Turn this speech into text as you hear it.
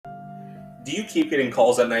Do you keep getting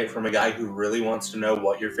calls at night from a guy who really wants to know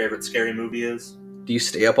what your favorite scary movie is? Do you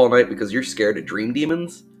stay up all night because you're scared of dream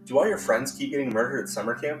demons? Do all your friends keep getting murdered at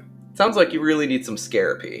summer camp? Sounds like you really need some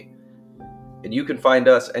scarapy. And you can find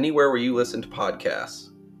us anywhere where you listen to podcasts.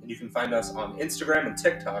 And you can find us on Instagram and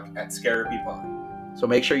TikTok at ScarapyPod. So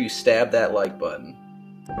make sure you stab that like button.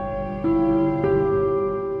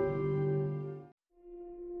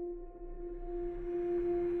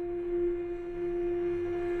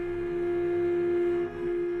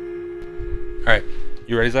 Alright,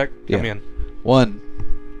 you ready, Zach? Count me in.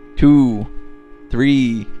 1, 2,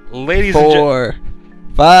 3, Ladies and 4,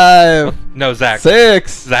 5, No, Zach.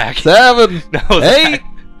 6, Zach. 7, No, 8, Zach.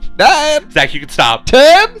 9, Zach, you can stop.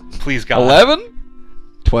 10, Please, God. 11,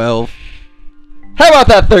 12. How about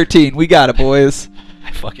that 13? We got it, boys.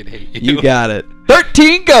 I fucking hate you. You got it.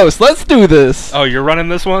 13 ghosts. Let's do this. Oh, you're running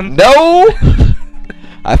this one? No.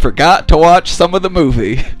 I forgot to watch some of the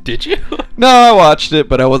movie. Did you? No, I watched it,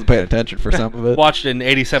 but I wasn't paying attention for some of it. Watched it in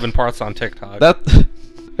 87 parts on TikTok.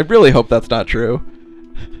 I really hope that's not true.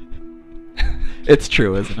 It's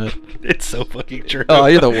true, isn't it? It's so fucking true. Oh,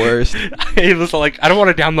 you're the worst. It was like, I don't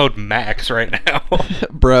want to download Max right now.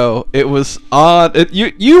 Bro, it was on...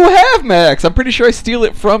 You have Max. I'm pretty sure I steal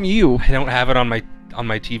it from you. I don't have it on my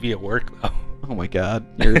TV at work, though. Oh my god,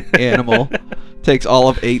 you're an animal. Takes all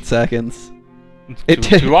of 8 seconds.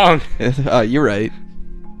 Too long. You're right.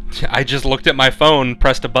 I just looked at my phone,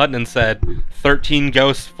 pressed a button, and said, 13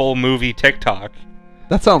 Ghosts full movie TikTok.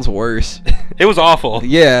 That sounds worse. It was awful.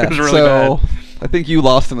 Yeah, It was really so bad. I think you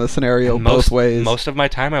lost in the scenario both ways. Most of my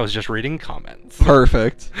time I was just reading comments.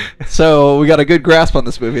 Perfect. So we got a good grasp on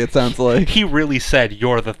this movie, it sounds like. He really said,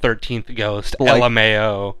 you're the 13th ghost, Like-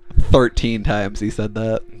 LMAO. 13 times he said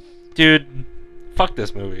that. Dude, fuck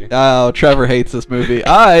this movie. Oh, Trevor hates this movie.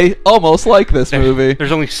 I almost like this movie.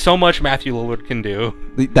 There's only so much Matthew Lillard can do.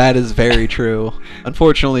 That is very true.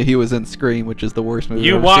 Unfortunately, he was in Scream, which is the worst movie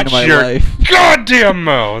You I've ever seen watch in my your life. goddamn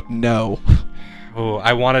mouth! No. Oh,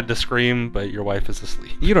 I wanted to scream, but your wife is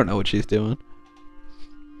asleep. You don't know what she's doing.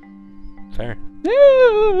 Fair.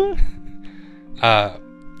 Yeah.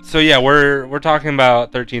 So yeah, we're talking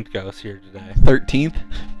about 13th Ghost here today. 13th?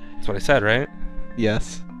 That's what I said, right?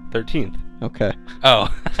 Yes. 13th. Okay. Oh.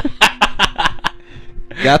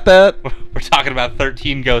 Got that? We're talking about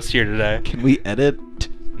 13 Ghosts here today. Can we edit?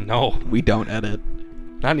 No, We don't edit.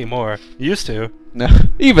 not anymore. Used to. No.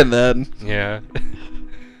 Even then. Yeah.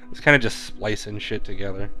 It's kind of just splicing shit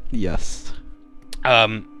together. Yes.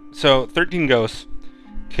 So 13 Ghosts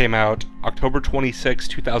came out October 26,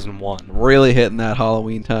 2001. Really hitting that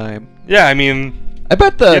Halloween time. Yeah, I mean, I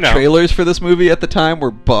bet the You know. trailers for this movie at the time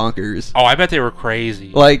were bonkers. oh, I bet they were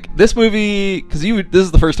crazy. Like, this movie... Because this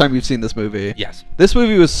is the first time you've seen this movie. Yes. This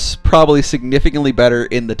movie was probably significantly better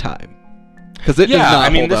in the time. Because it does Yeah, not I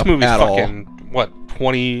mean, hold this up movie's at fucking, what,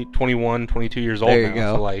 20, 21, 22 years old There you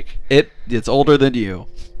now. go. So, like, It's older than you.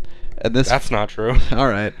 And this... that's not true. All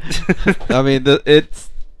right. I mean, it's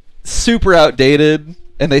super outdated,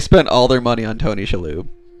 and they spent all their money on Tony Shalhoub.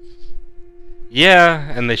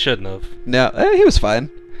 Yeah, and they shouldn't have. No, he was fine.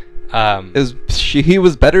 He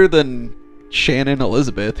was better than Shannon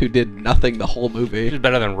Elizabeth, who did nothing the whole movie. She's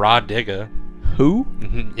better than Rod Digga. Who?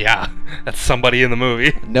 Yeah, that's somebody in the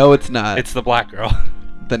movie. No, it's not. It's the black girl.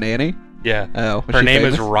 the nanny? Yeah. Oh, Her she name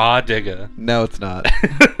is famous? Rod Digga. No, it's not.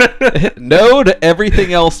 No to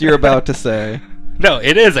everything else you're about to say. No,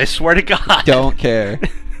 it is. I swear to God. Don't care.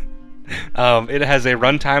 It has a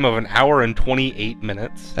runtime of 1 hour and 28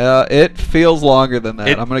 minutes. It feels longer than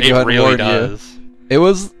that. I'm gonna go ahead and really warn does. you. It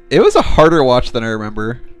was a harder watch than I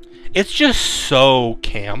remember. It's just so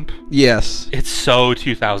camp. Yes, It's so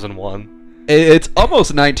 2001. it's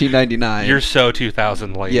almost 1999. You're so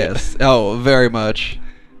 2000 late. Yes. Oh, very much.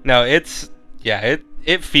 No, it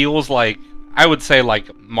feels like, I would say,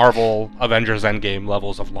 like Marvel Avengers Endgame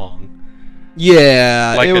levels of long.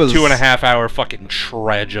 Yeah, Like it the was 2.5 hour fucking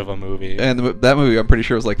trudge of a movie. And that movie, I'm pretty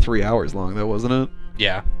sure, was like 3 hours long, though, wasn't it?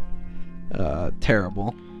 Yeah.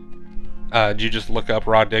 Terrible. Did you just look up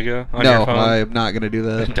Rod Digga on your No, phone? I'm not gonna do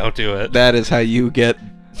that. Don't do it. That is how you get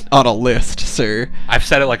on a list, sir. I've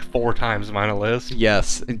said it like 4 times in my list.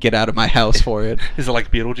 Yes, and get out of my house for it. Is it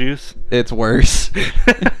like Beetlejuice? It's worse.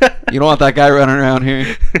 You don't want that guy running around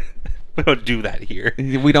here. We don't do that here.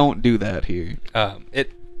 We don't do that here.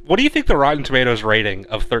 What do you think the Rotten Tomatoes rating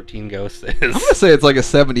of 13 Ghosts is? I'm gonna say it's like a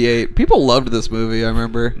 78. People loved this movie, I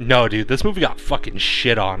remember. No, dude, this movie got fucking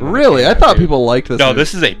shit on. when it Really? came I out, thought dude. people liked this No, movie.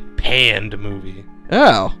 this is a panned movie.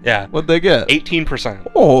 Oh. Yeah. What'd they get?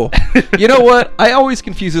 18%. Oh. You know what? I always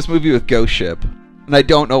confuse this movie with Ghost Ship. and I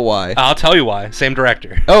don't know why. I'll tell you why. Same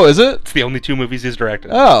director. Oh, is it? It's the only 2 movies he's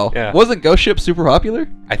directed. Oh, Yeah. Wasn't Ghost Ship super popular?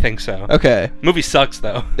 I think so. Okay, Movie sucks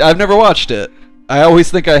though. I've never watched it. I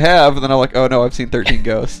always think I have, and then I'm like, oh no, I've seen 13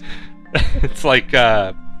 Ghosts. It's like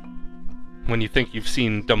when you think you've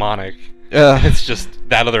seen Demonic. Yeah. It's just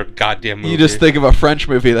that other goddamn movie. You just think of a French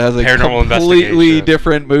movie that has a Paranormal completely Investigation.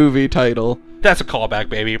 different movie title. That's a callback,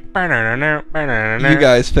 baby. You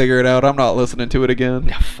guys figure it out. I'm not listening to it again.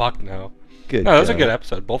 Yeah, fuck no. Good. No, that was a God. good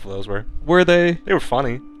episode. Both of those were. Were they? They were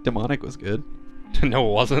funny. Demonic was good. No,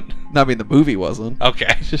 it wasn't. No, I mean, the movie wasn't.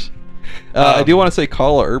 Okay. I do want to say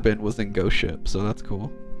Carl Urban was in Ghost Ship, so that's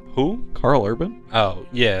cool. Who? Carl Urban? Oh,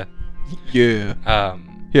 yeah. Yeah.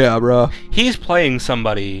 Um, Yeah, bro. he's playing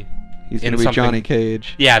somebody. He's in gonna be something- Johnny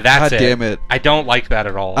Cage. Yeah, that's God it. damn it. I don't like that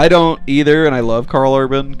at all. I don't either, and I love Carl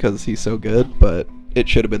Urban because he's so good, but it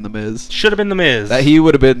should have been The Miz. Should have been The Miz. That he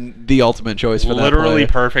would have been the ultimate choice for that Literally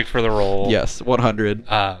play. perfect for the role. Yes, 100.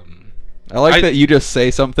 I I- like that you just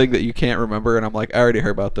say something that you can't remember, and I'm like, I already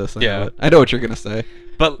heard about this. Yeah. I know what you're gonna say.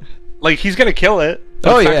 But like he's gonna kill it.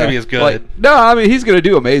 So it's not gonna be as good. Like, no, I mean he's gonna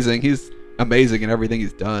do amazing. He's amazing in everything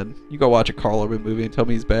he's done. You go watch a Carl Urban movie and tell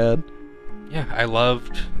me he's bad. Yeah, I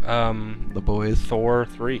loved The Boys. Thor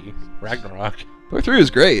 3 Ragnarok. Thor 3 is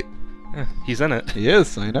great. Yeah, he's in it. He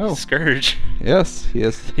is. I know. Scourge. Yes, he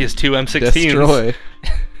is. He has 2 M16s. Destroy.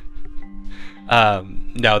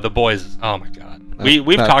 No, The Boys. Oh my god. We've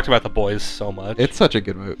that- talked about The Boys so much. It's such a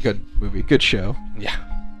good movie, good show. Yeah,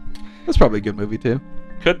 It's probably a good movie too.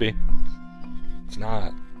 could be. It's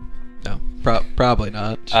not. No, probably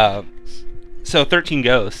not. So 13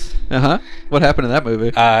 Ghosts. What happened in that movie?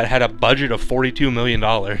 It had a budget of $42 million.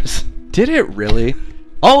 Did it really?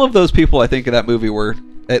 All of those people I think in that movie were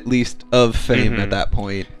at least of fame Mhm. at that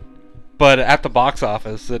point. But at the box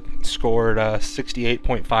office, it scored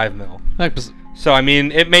 68.5 mil. That was- So I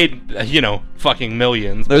mean, it made fucking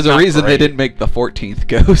millions. There's but a not reason they great. didn't make the 14th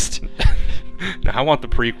Ghost. No, I want the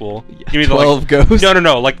prequel. Yeah, Give me 12 Ghosts.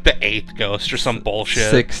 No, like the 8th Ghost or some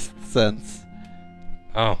bullshit. Sixth Sense.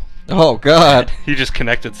 Oh, Oh God. you just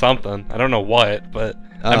connected something. I don't know what, but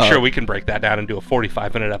I'm Uh, sure we can break that down and do a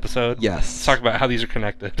 45-minute episode. Let's Yes. talk about how these are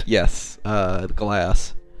connected. Yes.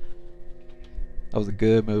 Glass. That was a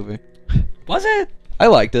good movie. Was it? I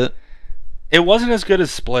liked it. It wasn't as good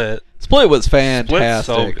as Split. Split was Split's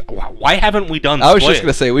fantastic. so. Why haven't we done? I was Split? just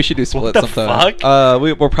gonna say we should do Split the sometime. fuck?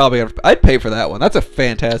 We're probably gonna. I'd pay for that one. That's a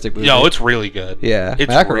fantastic movie. Yo, it's really good. yeah.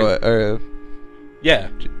 it's McAvoy. Yeah,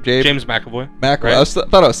 James James McAvoy. McAvoy. right? I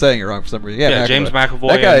thought I was saying it wrong for some reason. Yeah, Yeah, McAvoy. James McAvoy.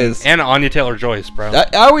 That guy and, is. and Anya Taylor-Joyce, bro. I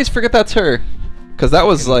always forget that's her, because that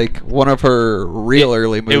was like one of her real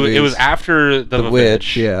early movies. It was after The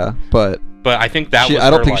Witch. Yeah, but But I think that she, was. I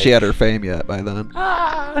don't her, think she like- had her fame yet by then.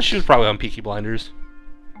 She was probably on Peaky Blinders.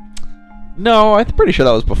 No, I'm pretty sure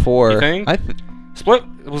that was before. You think? Split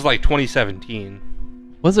was like 2017.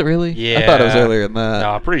 Was it really? Yeah. I thought it was earlier than that.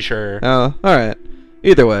 No, I'm pretty sure. Oh, all right.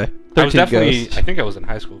 Either way, 13 I was definitely. Ghosts. I think I was in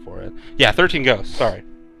high school for it. Yeah, 13 Ghosts. Sorry.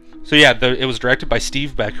 So yeah, it was directed by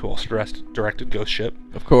Steve Beck, who also directed Ghost Ship.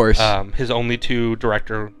 Of course. His only 2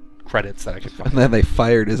 director credits that I could and find. then they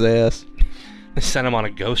fired his ass. They sent him on a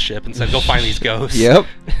ghost ship and said, "Go find these ghosts." Yep.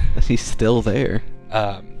 He's still there.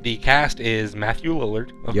 The cast is Matthew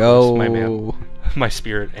Lillard. Of Yo. course, my man, my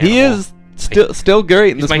spirit. He animal. is still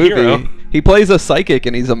great in He's this my movie. hero. He plays a psychic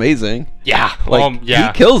and he's amazing. Yeah. Like yeah.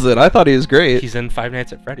 he kills it. I thought he was great. He's in Five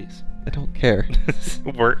Nights at Freddy's. I don't care.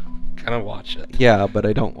 We're gonna watch it. Yeah, but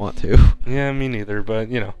I don't want to. Yeah, me neither. But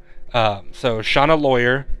so Shauna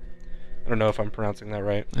Lawyer. I don't know if I'm pronouncing that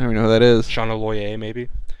right. I don't know who that is. Shauna Loyer, maybe.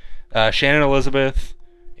 Shannon Elizabeth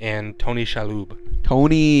and Tony Shalhoub.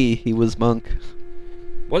 Tony, he was Monk.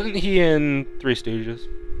 Wasn't he in Three Stooges?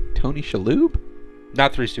 Tony Shalhoub?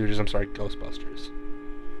 Not Three Stooges. I'm sorry, Ghostbusters.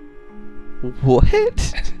 What?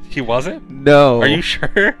 He wasn't? No. Are you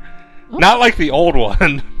sure? Not like the old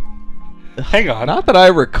one. Hang on. Not that I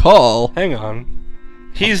recall. Hang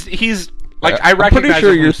on. He's like I I'm recognize. pretty sure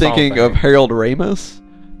him from you're thinking of something. Harold Ramis.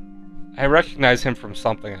 I recognize him from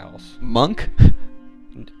something else. Monk.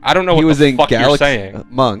 I don't know He what was the in fuck you're Galaxy. saying.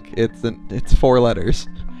 Monk. It's 4 letters.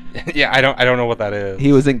 Yeah, I don't know what that is.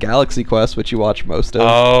 He was in Galaxy Quest, which you watched most of.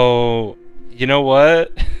 Oh, you know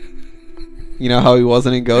what? You know how he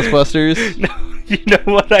wasn't in Ghostbusters? No, you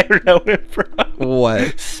know what I know him from?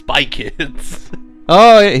 What? Spy Kids.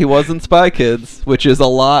 Oh, yeah, he was in Spy Kids, which is a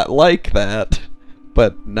lot like that,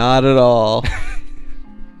 but not at all.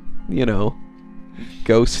 You know,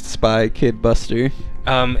 Ghost Spy Kid Buster.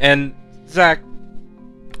 And Zach,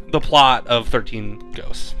 the plot of 13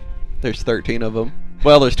 Ghosts. There's 13 of them.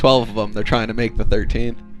 Well, there's 12 of them. They're trying to make the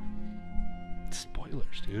 13th.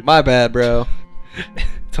 Spoilers, dude. My bad, bro.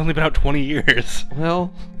 It's only been out 20 years.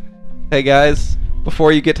 Well, hey guys,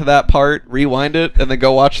 before you get to that part, rewind it and then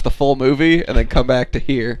go watch the full movie and then come back to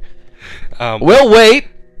here. We'll wait.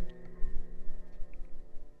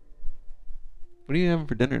 What are you having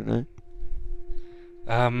for dinner tonight?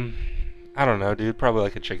 I don't know, dude. Probably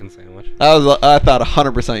like a chicken sandwich. I thought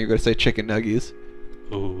 100% you were going to say chicken nuggies.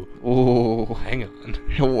 Ooh. Ooh. Hang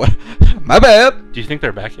on. My bad. Do you think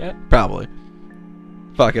they're back yet? Probably.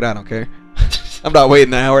 Fuck it, I don't care. I'm not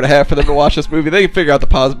waiting an hour and a half for them to watch this movie. They can figure out the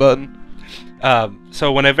pause button.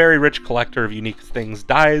 So when a very rich collector of unique things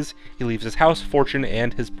dies, he leaves his house, fortune,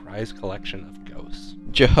 and his prized collection of ghosts.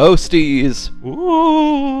 Jahosties.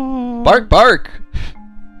 Ooh. Bark, bark.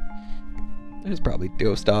 There's probably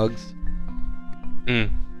ghost dogs.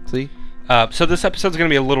 See? So this episode's going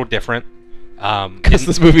to be a little different. Because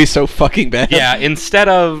this movie's so fucking bad. Yeah, instead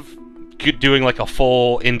of doing like a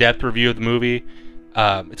full in-depth review of the movie,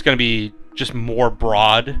 it's going to be just more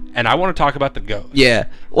broad, and I want to talk about the ghost. Yeah,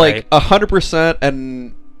 like right? 100%,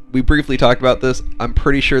 and we briefly talked about this. I'm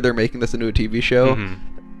pretty sure they're making this into a TV show.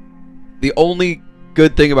 The only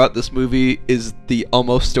good thing about this movie is the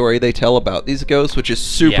almost story they tell about these ghosts, which is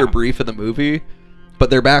super brief in the movie, but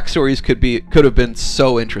their backstories could have been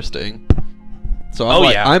so interesting. So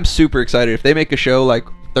I'm super excited if they make a show like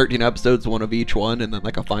 13 episodes, one of each one, and then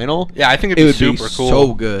like a final. Yeah, I think it would super be cool.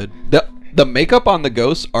 So good. The makeup on the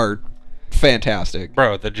ghosts are fantastic.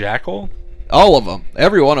 Bro, the jackal? All of them.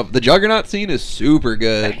 Every one of them. The Juggernaut scene is super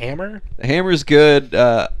good. The hammer? The hammer's good.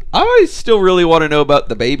 I still really want to know about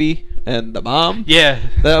the baby and the mom. Yeah.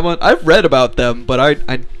 That one. I've read about them, but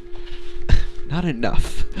I not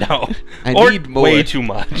enough. No. I or need more. way too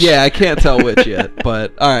much. Yeah, I can't tell which yet.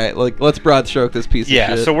 But alright, like let's broad stroke this piece of shit.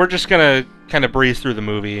 Yeah, so we're just gonna kind of breeze through the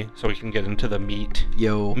movie so we can get into the meat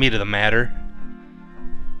of the matter.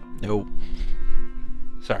 Nope.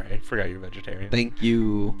 Sorry, I forgot you're vegetarian. Thank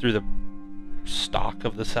you. Through the stalk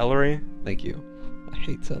of the celery. Thank you. I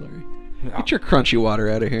hate celery. Oh. Get your crunchy water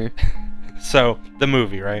out of here. So, the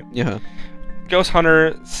movie, right? Yeah. Ghost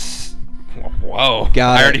Hunter... Whoa.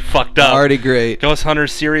 Got I it. already fucked up. Already great. Ghost Hunter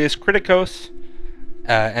Sirius Kritikos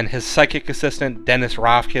and his psychic assistant Dennis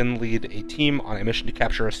Rafkin lead a team on a mission to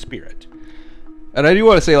capture a spirit. And I do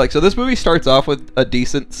want to say, like, so this movie starts off with a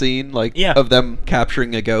decent scene, like, of them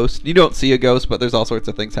capturing a ghost. You don't see a ghost, but there's all sorts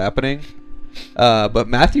of things happening. But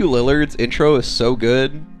Matthew Lillard's intro is so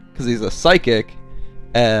good because he's a psychic,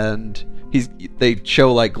 and they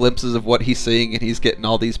show like glimpses of what he's seeing, and he's getting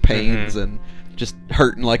all these pains and just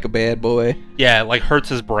hurting like a bad boy. Yeah, it like hurts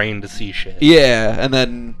his brain to see shit. Yeah, and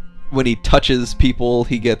then when he touches people,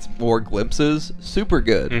 he gets more glimpses. Super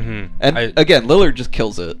good. And again, Lillard just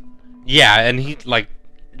kills it. Yeah, and he like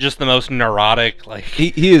just the most neurotic. Like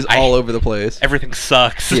he is all over the place. Everything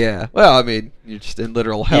sucks. Yeah. Well, I mean, you're just in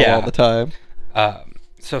literal hell all the time.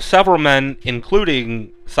 So several men,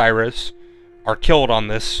 including Cyrus, are killed on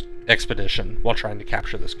this expedition while trying to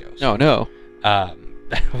capture this ghost. Oh no.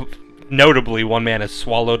 Notably, one man is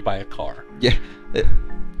swallowed by a car. Yeah. That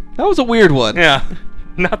was a weird one. Yeah.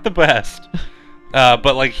 Not the best.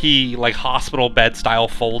 But like he like hospital bed style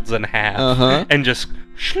folds in half and just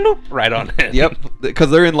shloop right on it. Yep,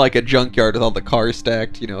 because they're in like a junkyard with all the cars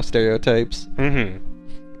stacked, stereotypes.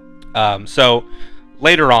 So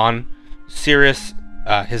later on, Sirius,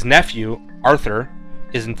 his nephew Arthur,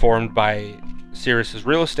 is informed by Sirius's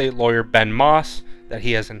real estate lawyer Ben Moss that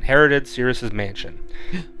he has inherited Sirius's mansion.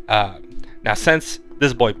 Now, since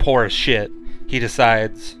this boy poor as shit, he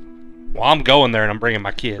decides, well, I'm going there and I'm bringing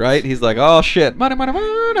my kids. Right? He's like, oh shit, money, money,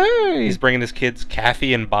 money. He's bringing his kids,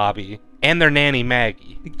 Kathy and Bobby, and their nanny,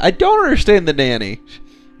 Maggie. I don't understand the nanny.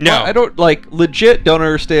 No. I don't, legit don't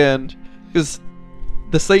understand, because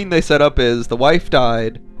the scene they set up is the wife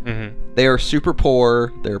died, they are super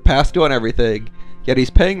poor, they're past due on everything, yet he's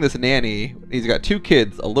paying this nanny. He's got 2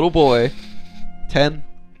 kids, a little boy, 10,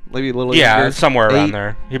 maybe a little younger. Yeah, somewhere 8. around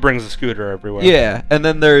there. He brings a scooter everywhere. Yeah, and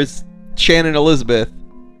then there's Shannon Elizabeth,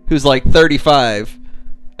 who's like 35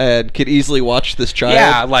 and could easily watch this child.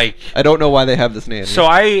 Yeah, like I don't know why they have this nanny. So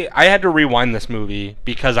I had to rewind this movie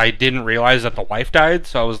because I didn't realize that the wife died.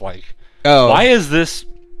 So I was like, why is this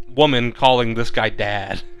woman calling this guy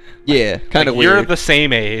dad? Yeah, kind of weird. weird. You're the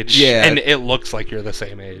same age. Yeah, and it looks like you're the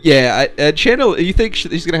same age. Yeah, and Shannon, you think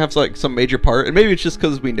she's gonna have like some major part, and maybe it's just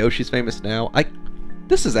because we know she's famous now.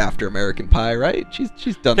 This is after American Pie, right?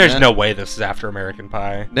 She's done There's that. no way this is after American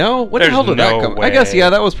Pie. No? When There's the hell did that no come? way. I guess, yeah,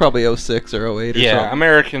 that was probably 06 or 08 or something. Yeah,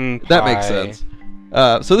 American Pie. That makes sense.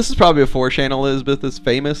 So this is probably before Shannon Elizabeth is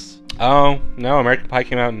famous? Oh, no, American Pie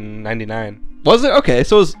came out in 99. Was it? Okay,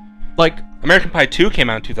 so it was like... American Pie 2 came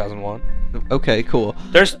out in 2001. Okay, cool.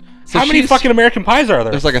 There's So How many she's- fucking American Pies are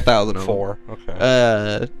there? There's like 1,000 of them. 4.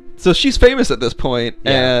 Okay. So she's famous at this point,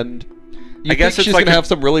 Yeah. and you I guess think it's she's like gonna a- have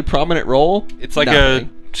some really prominent role. It's like Nothing.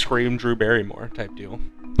 a Scream Drew Barrymore type deal.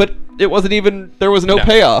 But it wasn't even. There was no No.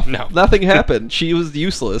 payoff. No. Nothing happened. She was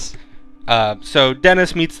useless. So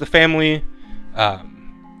Dennis meets the family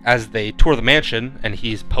as they tour the mansion, and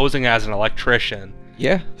he's posing as an electrician.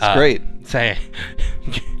 Yeah, it's great. Saying,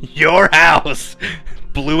 your house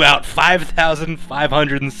blew out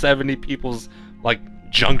 5,570 people's, like,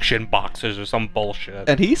 junction boxes or some bullshit.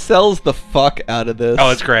 And he sells the fuck out of this. Oh,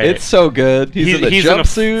 it's great. It's so good. He's in a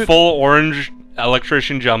jumpsuit. Full orange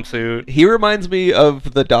electrician jumpsuit. He reminds me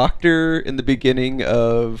of the Doctor in the beginning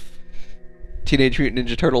of Teenage Mutant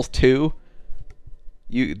Ninja Turtles 2.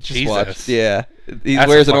 You just Jesus. watched. Yeah. He That's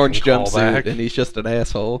wears a an orange fucking jumpsuit, callback. and he's just an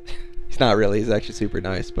asshole. He's not really. He's actually super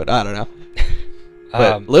nice, but I don't know.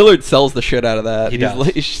 But Um, Lillard sells the shit out of that. He he's, does.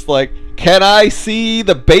 He's just like, can I see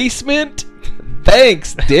the basement?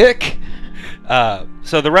 Thanks, dick.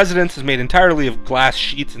 So the residence is made entirely of glass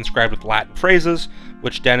sheets inscribed with Latin phrases,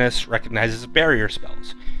 which Dennis recognizes as barrier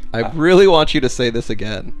spells. I really want you to say this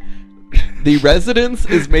again. The residence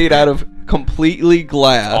is made out of completely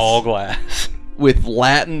glass All glass. with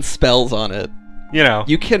Latin spells on it. You know,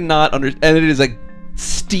 You cannot understand. And it is a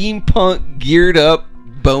steampunk geared up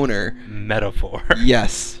boner. metaphor.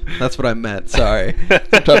 Yes, that's what I meant. Sorry.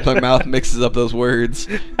 Sometimes my mouth mixes up those words.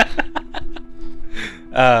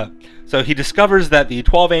 So he discovers that the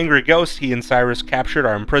 12 angry ghosts he and Cyrus captured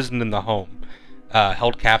are imprisoned in the home,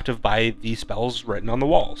 held captive by the spells written on the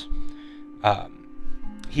walls.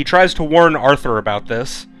 He tries to warn Arthur about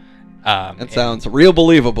this. It sounds real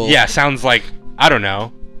believable. Yeah, sounds like, I don't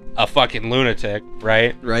know, a fucking lunatic,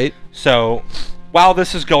 right? Right? So, while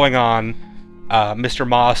this is going on, Mr.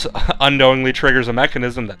 Moss unknowingly triggers a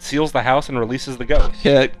mechanism that seals the house and releases the ghost.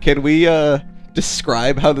 Can we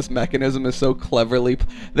describe how this mechanism is so cleverly...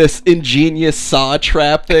 This ingenious saw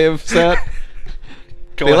trap they have set?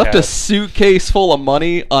 Go They left ahead. a suitcase full of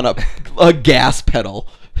money on a gas pedal.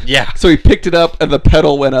 Yeah. So he picked it up and the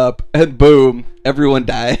pedal went up and boom, everyone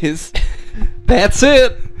dies. That's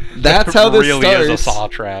it. That's how this really starts. is a saw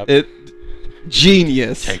trap.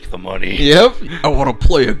 Genius. Take the money. Yep. I want to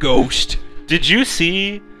play a ghost. Did you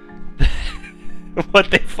see what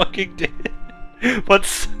they fucking did? What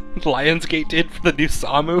Lionsgate did for the new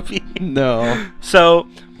Saw movie? No. So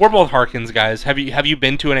we're both Harkins guys. Have you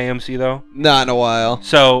been to an AMC though? Not in a while.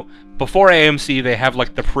 So before AMC, they have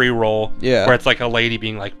like the pre-roll, Yeah. where it's like a lady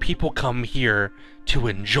being like, "People come here to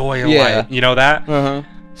enjoy Yeah. life." You know that? Uh-huh.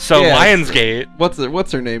 So Yeah, Lionsgate,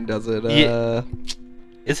 What's her name does it? Yeah.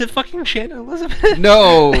 is it fucking Shannon Elizabeth?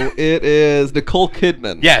 No, it is Nicole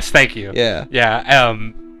Kidman. Yes, thank you. Yeah. Yeah.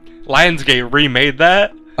 Lionsgate remade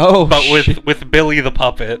that, Oh, but shit. with Billy the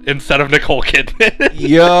puppet instead of Nicole Kidman.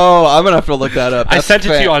 Yo, I'm gonna have to look that up. I That's sent it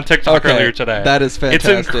to you on TikTok Okay, earlier today. That is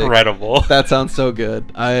fantastic. It's incredible. That sounds so good.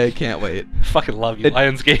 I can't wait. Fucking love you, It-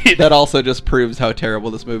 Lionsgate. That also just proves how terrible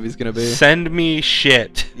this movie's gonna be. Send me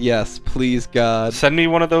shit. Yes, please, God. Send me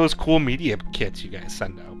one of those cool media kits you guys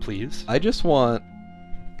send out, please. I just want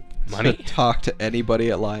Money? to talk to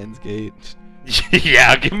anybody at Lionsgate.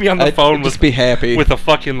 Yeah, get me on the I'd phone just with be happy. a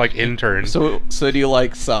fucking like intern. So do you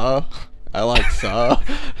like Saw? I like Saw.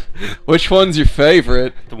 Which one's your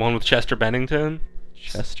favorite? The one with Chester Bennington.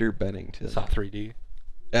 Chester Bennington. Saw 3D.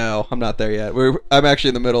 No, I'm not there yet. I'm actually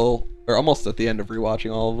in the middle, or almost at the end of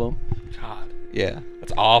rewatching all of them. God, Yeah.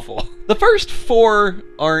 that's awful. The first 4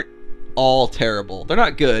 aren't all terrible. They're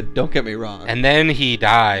not good, don't get me wrong. And then he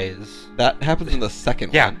dies. that happens in the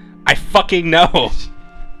second Yeah, one. I fucking know.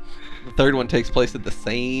 The third one takes place at the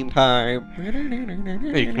same time.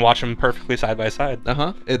 You can watch them perfectly side by side.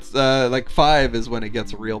 Uh-huh. It's like 5 is when it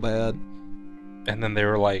gets real bad. And then they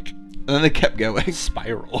were like, And then they kept going.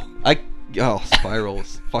 spiral. Spiral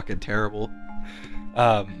is fucking terrible.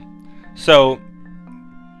 So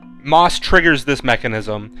Moss triggers this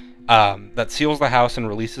mechanism that seals the house and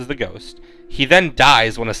releases the ghost. He then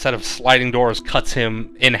dies when a set of sliding doors cuts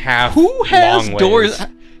him in half. Who has long doors? ways.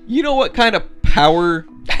 You know what kind of power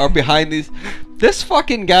are behind these? This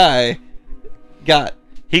fucking guy got...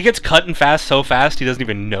 He gets cut in fast so fast he doesn't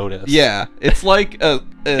even notice. Yeah, it's like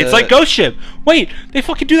It's like Ghost Ship. Wait, they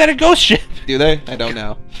fucking do that in Ghost Ship. Do they? I don't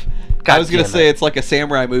know. God I was gonna damn say it. it's like a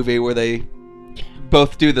samurai movie where they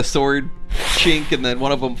both do the sword chink and then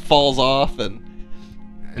one of them falls off and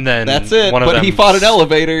And then that's it. One of But them he fought an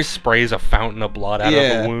elevator. sprays a fountain of blood out of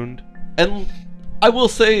Yeah. the wound. And I will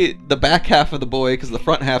say the back half of the boy, because the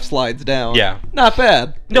front half slides down. Yeah. Not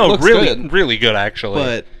bad. It No, looks really, good, really good actually.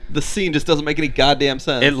 but the scene just doesn't make any goddamn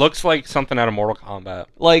sense. It looks like something out of Mortal Kombat.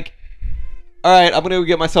 Like, Alright, I'm gonna go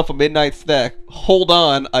get myself a midnight snack. Hold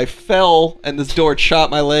on, I fell and this door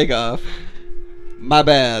chopped my leg off. My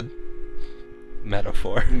bad.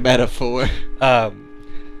 Metaphor. Metaphor.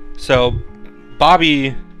 So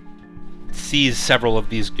Bobby sees several of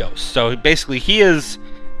these ghosts. So basically, he is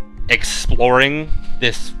exploring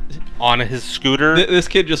this on his scooter. This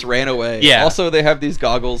kid just ran away. Yeah. Also, they have these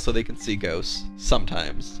goggles so they can see ghosts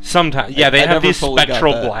sometimes. Sometimes, yeah, I they have never these fully got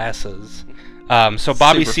spectral that. glasses. So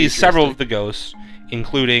Bobby Super sees several futuristic. of the ghosts,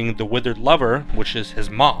 including the withered lover, which is his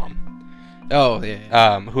mom, Oh,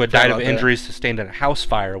 yeah. who had Forgot died of about that. injuries sustained in a house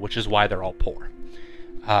fire, which is why they're all poor.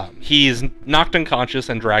 He is knocked unconscious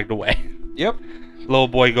and dragged away. Yep. Little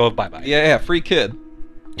boy go bye-bye. Yeah, free kid.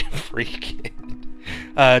 Free kid.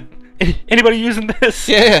 Anybody using this?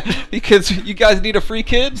 Yeah, because you guys need a free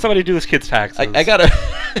kid? Somebody do this kid's taxes. I gotta...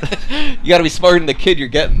 you gotta be smarter than the kid you're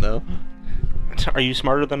getting, though. Are you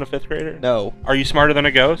smarter than a 5th grader? No. Are you smarter than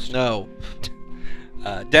a ghost? No.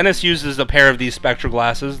 Dennis uses a pair of these spectral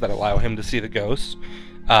glasses that allow him to see the ghosts.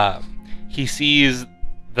 He sees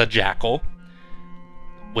the jackal,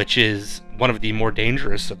 which is one of the more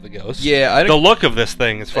dangerous of the ghosts. Yeah, the look of this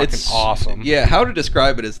thing is fucking awesome. Yeah, how to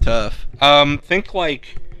describe it is tough. Think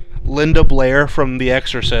like Linda Blair from The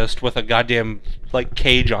Exorcist with a goddamn like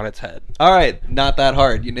cage on its head. All right, not that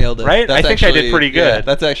hard. You nailed it. Right? I think I did pretty good. Yeah,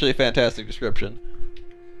 that's actually a fantastic description.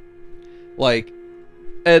 Like,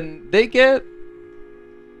 and they get...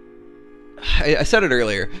 I said it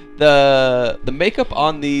earlier. The makeup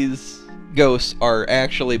on these ghosts are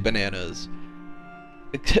actually bananas.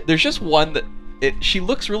 There's just one that... she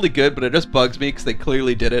looks really good, but it just bugs me because they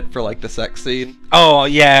clearly did it for, like, the sex scene. Oh,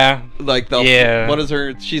 yeah. Like, the... Yeah. What is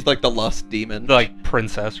her... She's, like, the lust demon. The, like,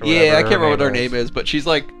 princess or whatever. Yeah, I can't remember what her name is, but she's,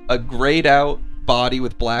 like, a grayed out body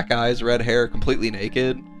with black eyes, red hair, completely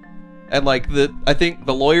naked. And, like, I think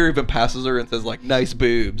the lawyer even passes her and says, like, nice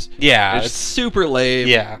boobs. Yeah. It's super lame.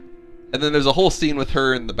 Yeah. And then there's a whole scene with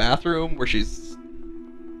her in the bathroom where she's,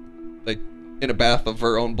 like, in a bath of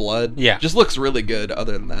her own blood. Yeah. Just looks really good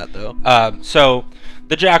other than that, though. So,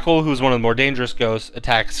 the jackal, who's one of the more dangerous ghosts,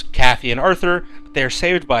 attacks Kathy and Arthur, but they are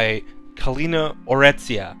saved by Kalina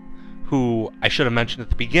Orezia, who, I should have mentioned at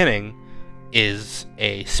the beginning, is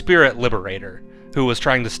a spirit liberator who was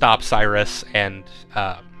trying to stop Cyrus and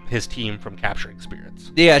his team from capturing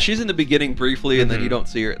spirits. Yeah, she's in the beginning briefly, and then Mhm. you don't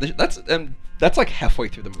see her. That's like halfway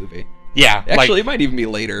through the movie. Yeah. Actually, it might even be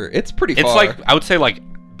later. It's pretty far. it's like, I would say, like,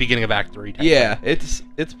 beginning of Act 3. Yeah, it's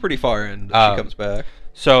pretty far in that she comes back.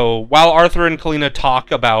 So, while Arthur and Kalina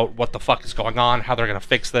talk about what the fuck is going on, how they're going to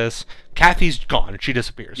fix this, Kathy's gone. She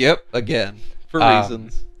disappears. Yep, again. For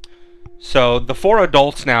reasons. So, the 4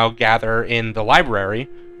 adults now gather in the library,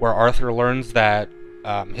 where Arthur learns that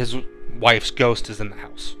his wife's ghost is in the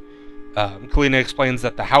house. Kalina explains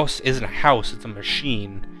that the house isn't a house, it's a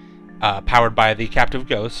machine powered by the captive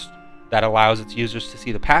ghost that allows its users to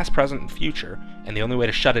see the past, present, and future, and the only way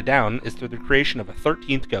to shut it down is through the creation of a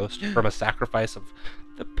 13th ghost from a sacrifice of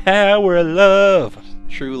the power of love.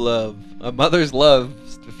 True love. A mother's love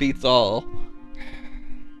defeats all.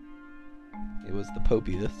 It was the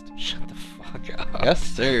popiest. Shut the fuck up. Yes,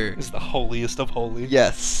 sir. It's the holiest of holy.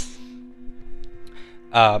 Yes.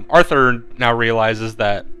 Arthur now realizes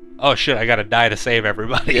that, oh shit, I gotta die to save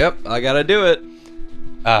everybody. Yep, I gotta do it.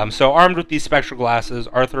 So armed with these spectral glasses,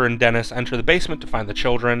 Arthur and Dennis enter the basement to find the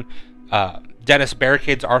children. Dennis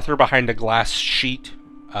barricades Arthur behind a glass sheet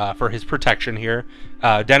for his protection here.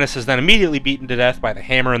 Dennis is then immediately beaten to death by the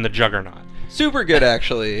hammer and the juggernaut. Super good,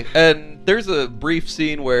 actually. And there's a brief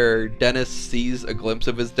scene where Dennis sees a glimpse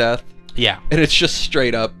of his death, Yeah. and it's just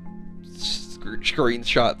straight up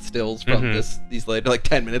screenshot stills from these later, like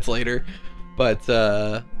 10 minutes later. But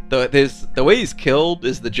the way he's killed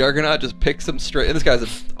is the Juggernaut just picks him straight. And this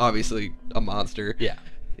guy's obviously a monster. Yeah.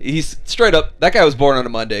 He's straight up. That guy was born on a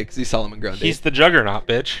Monday because he's Solomon Grundy. He's the juggernaut,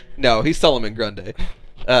 bitch. No, he's Solomon Grundy.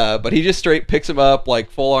 But he just straight picks him up,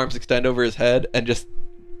 like full arms extend over his head, and just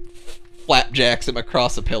flapjacks him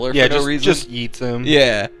across a pillar Yeah, for no reason. just yeets him.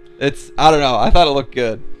 Yeah, I don't know. I thought it looked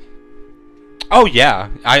good. Oh yeah,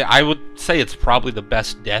 I would say it's probably the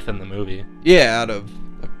best death in the movie. Yeah, out of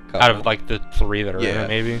a couple. Out of like the 3 that are in Yeah. it,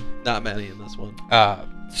 maybe. Not many in this one.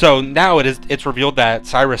 So now it's revealed that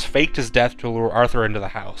Cyrus faked his death to lure Arthur into the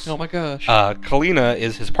house. Oh my gosh. Kalina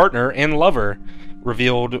is his partner and lover,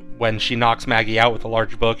 revealed when she knocks Maggie out with a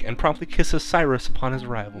large book and promptly kisses Cyrus upon his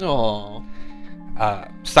arrival. Aww.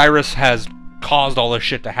 Cyrus has caused all this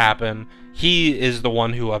shit to happen. He is the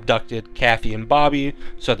one who abducted Kathy and Bobby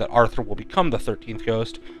so that Arthur will become the 13th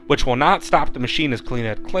ghost, which will not stop the machine as Kalina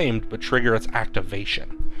had claimed, but trigger its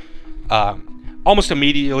activation. Almost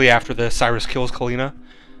immediately after this, Cyrus kills Kalina.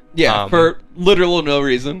 Yeah, for literal no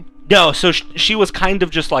reason. No, so she was kind of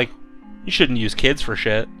just like, you shouldn't use kids for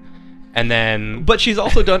shit. And then... But she's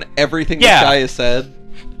also done everything Yeah. this guy has said.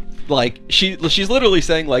 Like, she's literally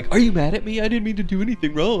saying, like, are you mad at me? I didn't mean to do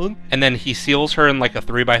anything wrong. And then he seals her in like a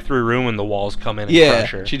 3x3 room and the walls come in and Yeah,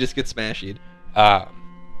 crush her. she just gets smashed. Uh,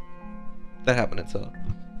 That happened in Saw.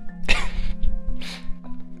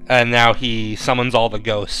 and now he summons all the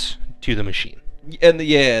ghosts to the machine. And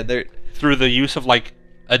they're... Through the use of like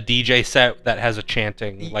a DJ set that has a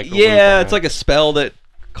chanting like a loop Yeah, on it's it. like a spell that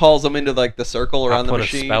calls them into, like, the circle around the I'll put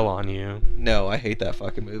machine. a spell on you. No, I hate that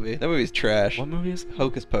fucking movie. That movie's trash. What movie is that?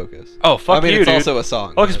 Hocus Pocus. Oh, fuck I mean, you, it's dude. also a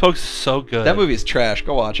song. Hocus but Pocus is so good. That movie's trash.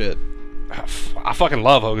 Go watch it. I fucking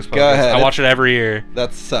love Hocus Pocus. Go ahead. I watch it every year.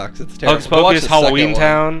 That sucks. It's terrible. Hocus Go watch Pocus, the second Halloween one.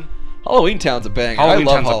 Town. Halloween Town's a banger. Halloween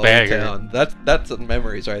I love Town's a Halloween banger. Town. That's some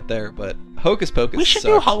memories right there. But Hocus Pocus We should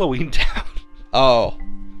sucks. do Halloween Town.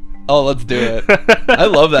 Oh, let's do it. I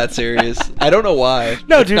love that series. I don't know why.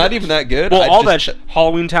 No, It's dude. not even that good. Well, I all just- that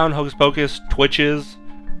Halloween Town, Hocus Pocus, Twitches.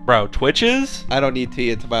 Bro, Twitches? I don't need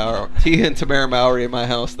Tia and Tamara Mowry in my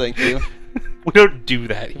house, thank you. We don't do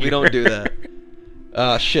that here. We don't do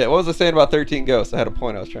that. Shit. What was I saying about 13 Ghosts? I had a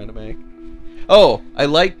point I was trying to make. Oh, I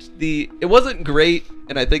liked it wasn't great,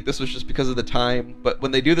 and I think this was just because of the time, but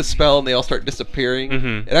when they do the spell and they all start disappearing,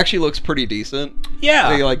 Mhm. it actually looks pretty decent. Yeah.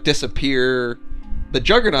 They, like, disappear. The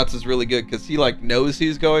Juggernauts is really good because he, like, knows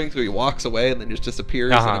he's going, so he walks away and then just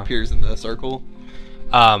disappears and appears in the circle.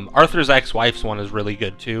 Arthur's ex-wife's one is really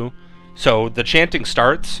good too. So the chanting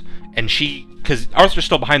starts, and because Arthur's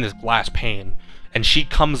still behind this glass pane, and she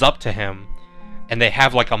comes up to him, and they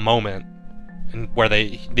have like a moment, and where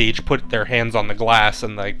they each put their hands on the glass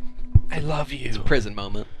and like, I love you. It's a prison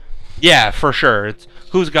moment. Yeah, for sure. It's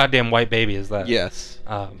whose goddamn white baby is that? Yes.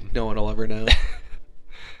 Um, No one will ever know.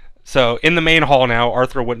 so in the main hall now,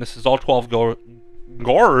 Arthur witnesses all 12 gorers.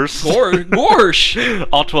 Gorsh!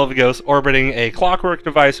 All 12 ghosts orbiting a clockwork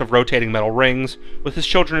device of rotating metal rings with his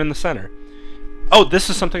children in the center. Oh, this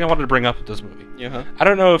is something I wanted to bring up with this movie. Yeah. I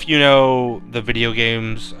don't know if you know the video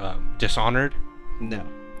games Dishonored. No.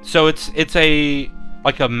 So it's a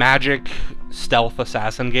magic stealth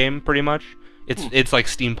assassin game, pretty much. It's like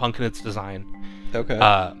steampunk in its design. Okay.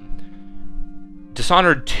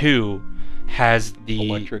 Dishonored 2 has the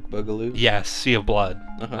Electric Boogaloo. Yes, Sea of Blood,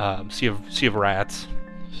 Uh-huh. Sea of Rats.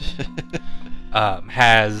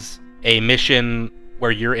 Has a mission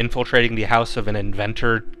where you're infiltrating the house of an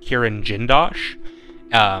inventor, Kiran Jindosh,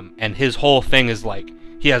 and his whole thing is like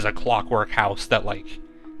he has a clockwork house that like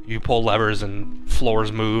you pull levers and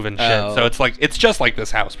floors move and shit. Oh. So it's just like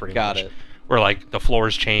this house pretty Got much. it. Where like the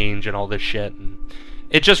floors change and all this shit, and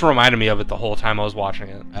it just reminded me of it the whole time I was watching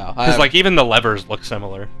it. Oh, Because like even the levers look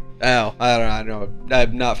similar. Oh, I don't know.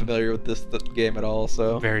 I'm not familiar with this game at all,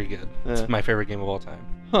 so... Very good. Yeah. It's my favorite game of all time.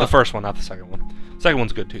 Huh. The first one, not the second one. Second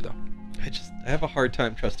one's good too, though. I have a hard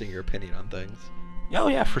time trusting your opinion on things. Oh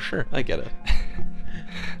yeah, for sure. I get it.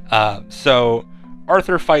 So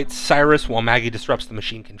Arthur fights Cyrus while Maggie disrupts the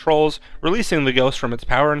machine controls, releasing the ghost from its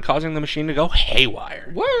power and causing the machine to go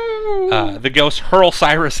haywire. Woo! The ghosts hurl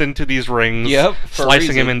Cyrus into these rings, Yep, for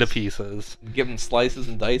slicing him into reasons. pieces. Give him slices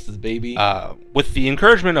and dices, baby. With the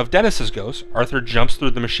encouragement of Dennis's ghost, Arthur jumps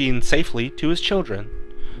through the machine safely to his children.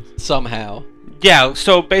 Somehow. Yeah,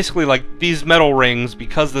 so basically, like, these metal rings,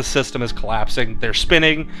 because the system is collapsing, they're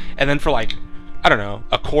spinning, and then for, like, I don't know,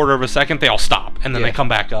 a quarter of a second, they all stop, and then Yeah. they come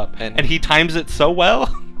back up. And- And he times it so well.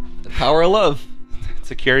 The power of love, It's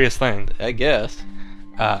a curious thing. I guess.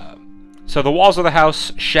 So the walls of the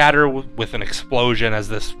house shatter with an explosion as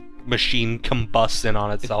this machine combusts in on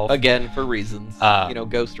itself. Again, for reasons.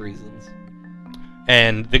 Ghost reasons.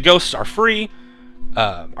 And the ghosts are free.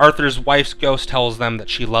 Arthur's wife's ghost tells them that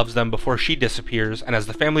she loves them before she disappears, and as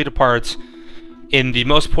the family departs, in the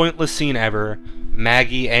most pointless scene ever,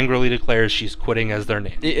 Maggie angrily declares she's quitting as their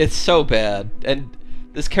nanny. It's so bad. And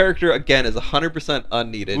this character, again, is 100%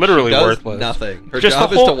 unneeded. Literally she does worthless. Nothing. Her Just job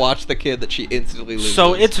the is to whole- watch the kid that she instantly loses.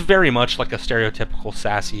 So it's very much like a stereotypical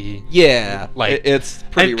sassy... Yeah. like- It's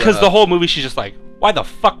pretty Because rough. the whole movie, she's just like, why the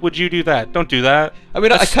fuck would you do that? Don't do that. I mean,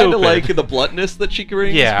 That's I kind of stupid. like the bluntness that she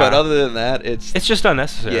brings, Yeah. but other than that, it's It's just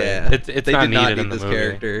unnecessary. yeah. It's they not did not needed need in the this movie.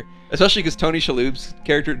 character, especially because Tony Shalhoub's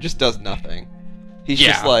character just does nothing. He's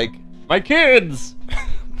just Yeah. like my kids.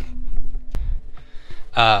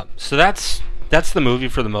 So that's the movie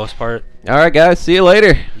for the most part. All right, guys. See you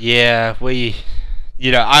later. Yeah,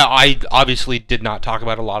 I obviously did not talk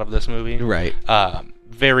about a lot of this movie. Right.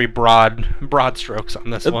 Very broad strokes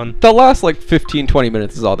on this one. The last 15-20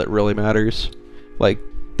 minutes is all that really matters. Like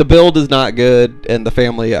the build is not good, and the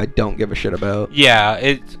family I don't give a shit about. Yeah,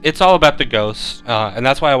 it's all about the ghosts, and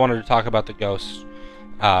that's why I wanted to talk about the ghosts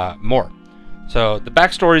more. So the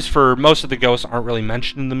backstories for most of the ghosts aren't really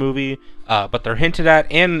mentioned in the movie, but they're hinted at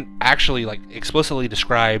and actually like explicitly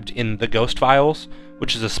described in the Ghost Files,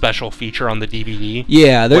 which is a special feature on the DVD.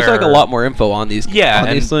 Yeah, there's like a where- lot more info on these. Yeah, on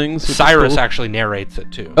and these things. which is Cyrus cool. actually narrates it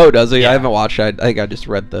too. Oh, does he? Yeah. I haven't watched. I think I just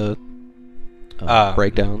read the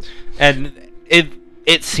breakdowns. And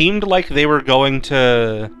it seemed like they were going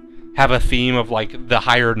to have a theme of like the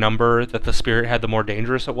higher number that the spirit had, the more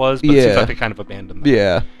dangerous it was. But it seems Yeah. like they kind of abandoned that.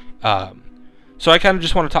 Yeah. So I kind of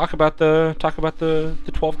just want to talk about the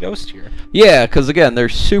 12 ghosts here. Yeah, because again, they're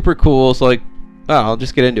super cool. So like, I'll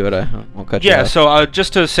just get into it. I won't cut you Yeah. off. So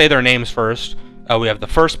just to say their names first, we have the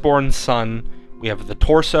firstborn son. We have the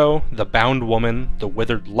torso, the bound woman, the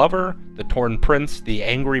withered lover, the torn prince, the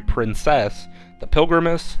angry princess, the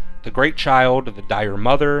pilgrimess, the great child, the dire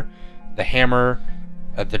mother, the hammer,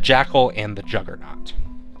 the jackal, and the juggernaut.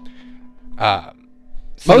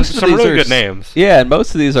 Most of some these really are good names. Yeah, and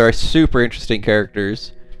most of these are super interesting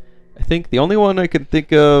characters. I think the only one I can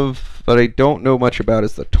think of, but I don't know much about,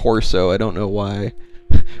 is the torso. I don't know why.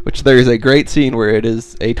 Which there is a great scene where it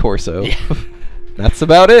is a torso. Yeah. That's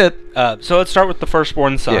about it. So let's start with the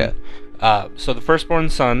firstborn son. Yeah. So the firstborn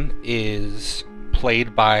son is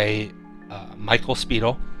played by Michael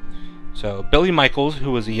Speedle. So Billy Michaels,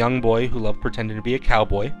 who was a young boy who loved pretending to be a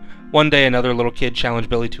cowboy. One day another little kid challenged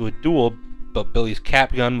Billy to a duel, but Billy's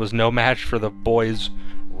cap gun was no match for the boy's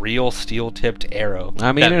real steel-tipped arrow.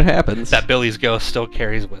 I mean, it happens. That Billy's ghost still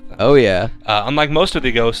carries with him. Oh, yeah. Unlike most of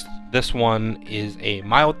the ghosts, this one is a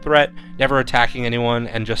mild threat, never attacking anyone,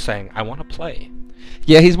 and just saying, I want to play.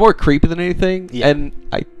 Yeah, he's more creepy than anything. Yeah. And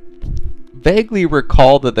I vaguely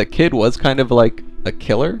recall that the kid was kind of like a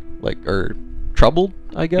killer, like, or troubled,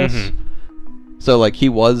 I guess. Mhm. So, like, he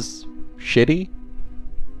was shitty,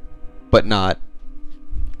 but not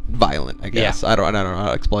violent, I guess. I don't know how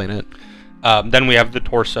to explain it. Then we have the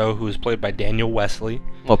torso, who is played by Daniel Wesley.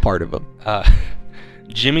 Well, part of him.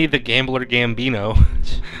 Jimmy the Gambler Gambino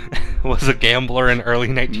was a gambler in early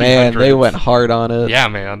 1900s. Man, they went hard on it. Yeah,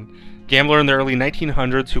 man. Gambler in the early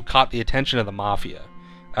 1900s who caught the attention of the mafia.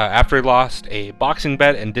 After he lost a boxing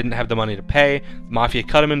bet and didn't have the money to pay, the mafia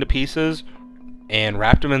cut him into pieces and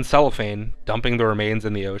wrapped him in cellophane, dumping the remains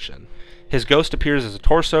in the ocean. His ghost appears as a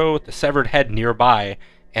torso with the severed head nearby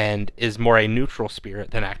and is more a neutral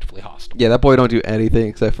spirit than actively hostile. Yeah, that boy don't do anything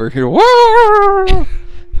except for hear "Whoa!"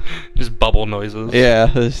 Just bubble noises. Yeah,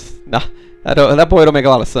 that boy don't make a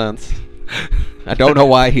lot of sense. I don't know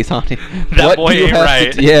why he's on it. That What boy do you ain't have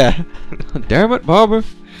right. yeah. Damn it, Barbara.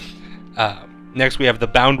 Next, we have the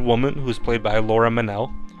bound woman, who's played by Laura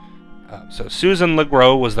Manel. So Susan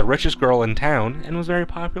LeGros was the richest girl in town and was very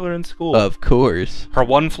popular in school. Of course. Her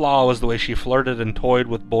one flaw was the way she flirted and toyed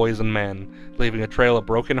with boys and men, leaving a trail of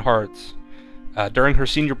broken hearts. During her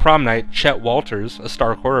senior prom night, Chet Walters, a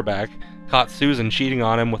star quarterback, caught Susan cheating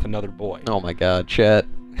on him with another boy. Oh my God, Chet.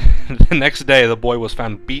 The next day, the boy was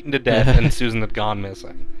found beaten to death and Susan had gone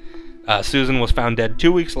missing. Susan was found dead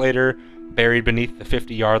 2 weeks later, buried beneath the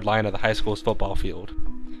 50-yard line of the high school's football field.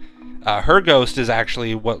 Her ghost is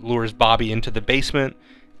actually what lures Bobby into the basement,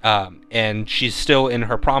 and she's still in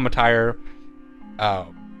her prom attire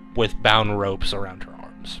with bound ropes around her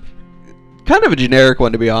arms. Kind of a generic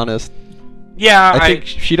one, to be honest. Yeah, I think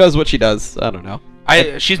she does what she does. I don't know.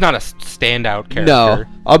 she's not a standout character. No,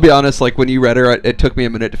 I'll be honest. Like when you read her, it took me a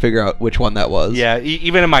minute to figure out which one that was. Yeah,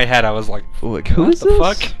 even in my head, I was like, who what is the this?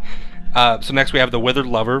 fuck? So next we have the withered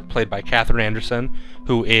lover, played by Katherine Anderson,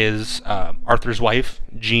 who is Arthur's wife,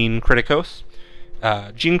 Jean Kritikos.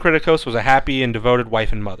 Jean Kritikos was a happy and devoted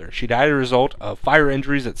wife and mother. She died as a result of fire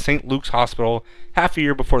injuries at St. Luke's Hospital half a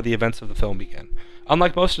year before the events of the film began.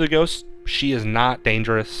 Unlike most of the ghosts, she is not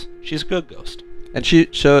dangerous. She's a good ghost. And she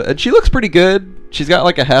looks pretty good. She's got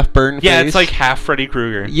like a half burned Yeah, face. it's like half Freddy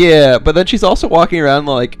Krueger. Yeah, but then she's also walking around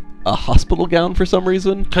like a hospital gown for some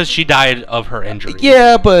reason. Because she died of her injury.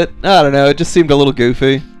 Yeah, but I don't know. It just seemed a little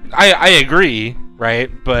goofy. I agree,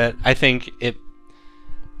 right? But I think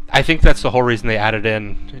that's the whole reason they added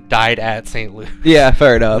in died at St. Luke. Yeah,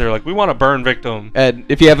 fair enough. They're like, we want a burn victim. And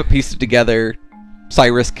if you haven't pieced it together,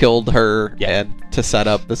 Cyrus killed her Yeah. and to set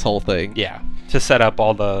up this whole thing. Yeah, to set up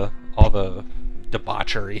all the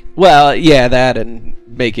debauchery. Well, yeah, that and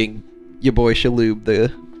making your boy Shaloub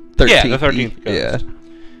the 13th. Yeah, the 13th Yeah.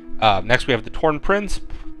 ghost. Next we have the Torn Prince,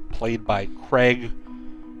 played by Craig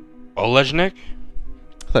Olejnik.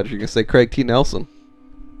 I thought you were going to say Craig T. Nelson.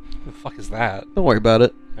 Who the fuck is that? Don't worry about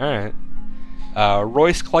it. Alright.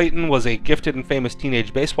 Royce Clayton was a gifted and famous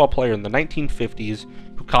teenage baseball player in the 1950s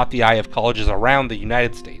who caught the eye of colleges around the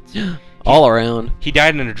United States. all around. He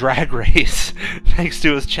died in a drag race thanks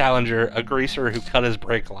to his challenger, a greaser who cut his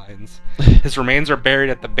brake lines. His remains are buried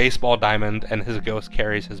at the baseball diamond, and his ghost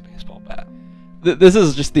carries his baseball bat. This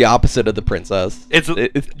is just the opposite of the princess. It's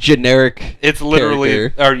generic. It's literally,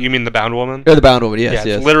 character. or you mean the bound woman? Or the bound woman, yes, yeah,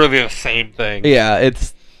 yes. It's literally the same thing. Yeah,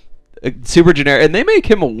 it's super generic, and they make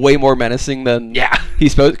him way more menacing than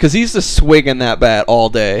he's supposed, because he's just swinging that bat all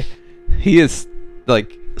day. He is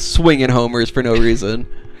like swinging homers for no reason.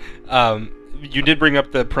 You did bring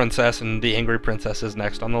up the princess, and the angry princess is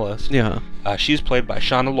next on the list. Yeah. She's played by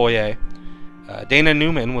Shauna Loyer. Dana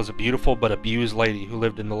Newman was a beautiful but abused lady who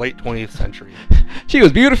lived in the late 20th century. She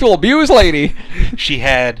was beautiful, abused lady. She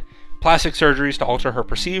had plastic surgeries to alter her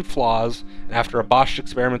perceived flaws, and after a botched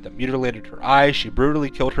experiment that mutilated her eyes, she brutally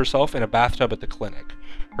killed herself in a bathtub at the clinic.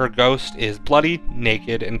 Her ghost is bloody,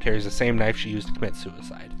 naked, and carries the same knife she used to commit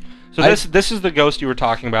suicide. So this is the ghost you were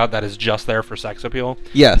talking about that is just there for sex appeal?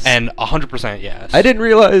 Yes. And 100% yes. I didn't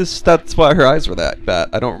realize that's why her eyes were that bad.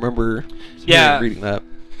 I don't remember reading that.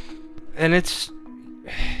 And it's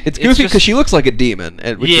goofy because she looks like a demon,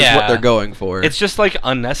 which is what they're going for. It's just like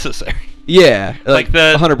unnecessary. Yeah, like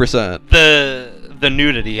the 100%. The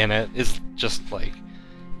nudity in it is just like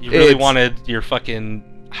you really wanted your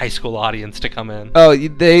fucking high school audience to come in. Oh,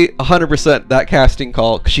 they 100% that casting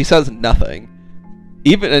call, 'cause she says nothing,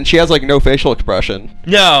 and she has like no facial expression.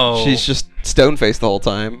 No, she's just stone faced the whole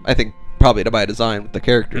time. I think probably by design with the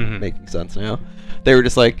character making sense now. They were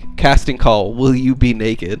just like, casting call, will you be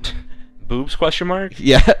naked? Boobs ?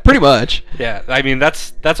 Yeah, pretty much. Yeah, I mean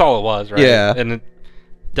that's all it was, right? Yeah, and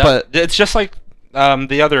but it's just like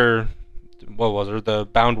the other, what was it? The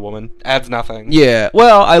bound woman adds nothing. Yeah,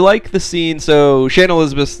 well, I like the scene. So Shannon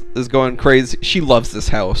Elizabeth is going crazy. She loves this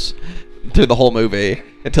house through the whole movie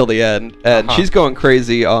until the end, and she's going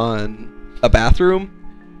crazy on a bathroom.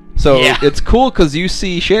 So it's cool because you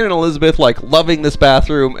see Shannon Elizabeth like loving this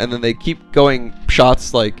bathroom, and then they keep going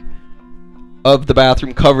shots like of the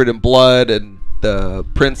bathroom covered in blood, and the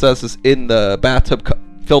princess is in the bathtub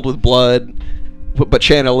filled with blood. But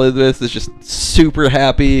Shannon Elizabeth is just super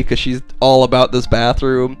happy because she's all about this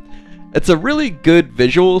bathroom. It's a really good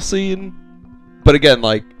visual scene, but again,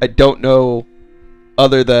 like, I don't know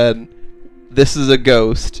other than this is a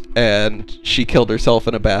ghost and she killed herself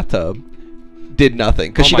in a bathtub. Did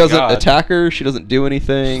nothing because she doesn't attack her. She doesn't do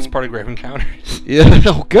anything. It's part of Grave Encounters. Yeah.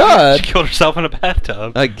 Oh God. She killed herself in a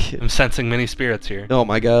bathtub. I'm sensing many spirits here. Oh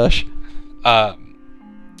my gosh. The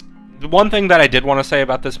one thing that I did want to say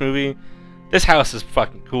about this movie, this house is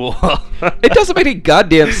fucking cool. It doesn't make any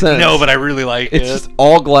goddamn sense. No, but I really like it. It's just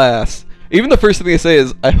all glass. Even the first thing they say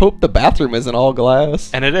is, "I hope the bathroom isn't all glass."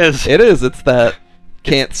 And it is. It is. It's that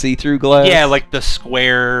can't see through glass. Yeah, like the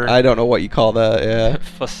square. I don't know what you call that. Yeah.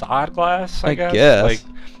 Facade glass. I guess. Like,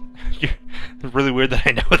 it's really weird that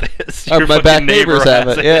I know this. My back neighbors have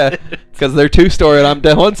it. Yeah, because they're 2-story and I'm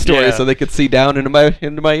 1-story, so they could see down into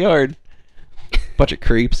my yard. Bunch of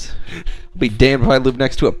creeps. I'll be damned if I live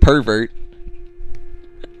next to a pervert.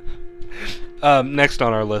 Next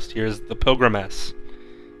on our list here is the Pilgrimess,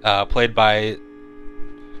 played by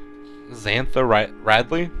Xantha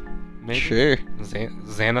Radley. Maybe? Sure.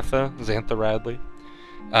 Xantha Radley.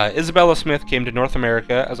 Isabella Smith came to North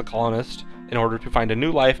America as a colonist in order to find a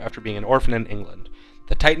new life after being an orphan in England.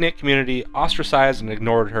 The tight-knit community ostracized and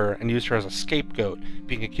ignored her and used her as a scapegoat,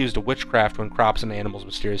 being accused of witchcraft when crops and animals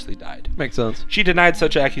mysteriously died. Makes sense. She denied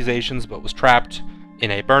such accusations, but was trapped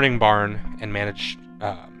in a burning barn and managed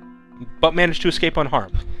to escape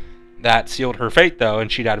unharmed. That sealed her fate, though,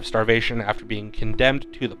 and she died of starvation after being condemned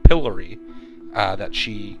to the pillory that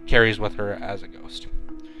she carries with her as a ghost.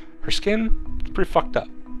 Her skin is pretty fucked up.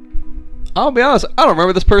 I'll be honest, I don't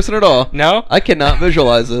remember this person at all. No? I cannot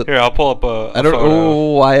visualize it. Here, I'll pull up a I don't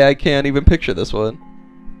know why I can't even picture this one.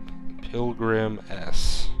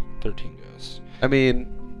 Pilgrimess. 13 Ghosts. I mean,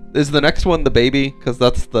 is the next one the baby? Because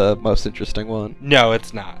that's the most interesting one. No,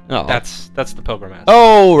 it's not. Oh. That's the Pilgrimess.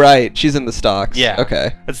 Oh, right. She's in the stocks. Yeah.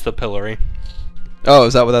 Okay. It's the pillory. Oh,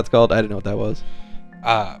 is that what that's called? I didn't know what that was.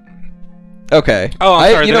 Okay. Oh,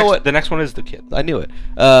 I'm sorry. You know what? The next one is the kid. I knew it.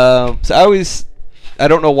 So I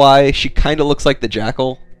don't know why she kind of looks like the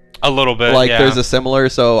Jackal. A little bit, like yeah. There's a similar,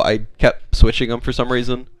 so I kept switching them for some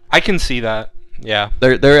reason. I can see that. Yeah.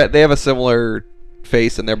 They have a similar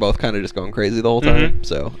face, and they're both kind of just going crazy the whole time.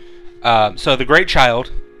 So the Great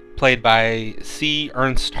Child, played by C.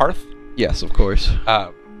 Ernst Harth. Yes, of course.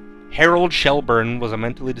 Harold Shelburne was a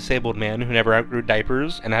mentally disabled man who never outgrew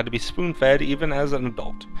diapers and had to be spoon-fed even as an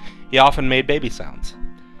adult. He often made baby sounds.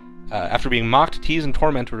 After being mocked, teased, and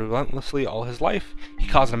tormented relentlessly all his life, he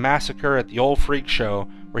caused a massacre at the old freak show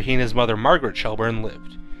where he and his mother Margaret Shelburne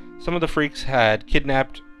lived. Some of the freaks had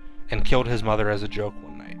kidnapped and killed his mother as a joke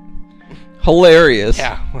one night. Hilarious.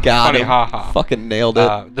 Yeah, Got funny, him. haha. Fucking nailed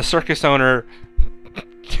it. The circus owner,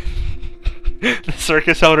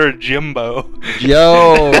 Jimbo,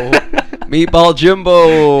 Yo, Meatball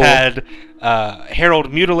Jimbo. had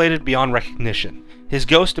Harold mutilated beyond recognition. His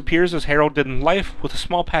ghost appears as Harold did in life, with a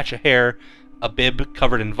small patch of hair, a bib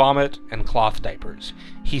covered in vomit, and cloth diapers.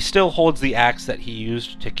 He still holds the axe that he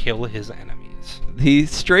used to kill his enemies. He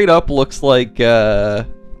straight up looks like any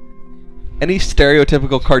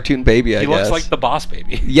stereotypical cartoon baby, I He guess. looks like the Boss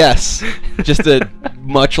Baby. Yes, just a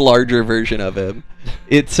much larger version of him.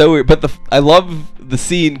 It's so weird, but I love the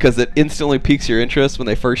scene because it instantly piques your interest when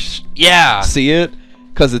they first Yeah. see it,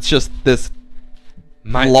 because it's just this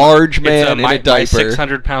My- large it's man in a my diaper.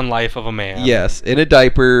 600-pound life of a man. Yes, in a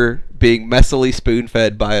diaper, being messily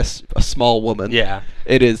spoon-fed by a small woman. Yeah.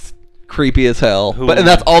 It is creepy as hell. Who- And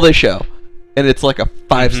that's all they show. And it's like a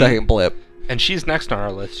 5-second blip. And she's next on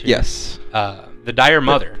our list here. Yes. The Dire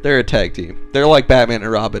Mother. They're a tag team. They're like Batman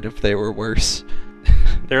and Robin if they were worse.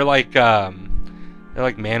 They're like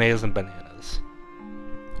mayonnaise and bananas.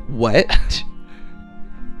 What?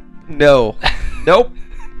 No. Nope.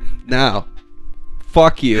 No.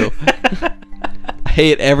 Fuck you. I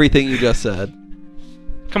hate everything you just said.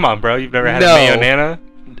 Come on, bro. You've never had No. a mayo-nana?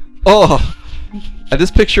 Oh. I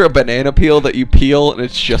just picture a banana peel that you peel and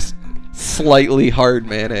it's just slightly hard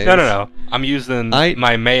mayonnaise. No. I'm using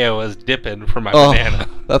my mayo as dipping for my Oh, banana.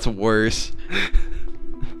 that's worse.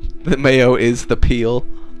 The mayo is the peel.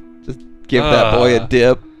 Just give that boy a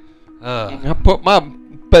dip. I put my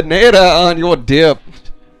banana on your dip.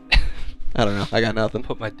 I don't know. I got nothing.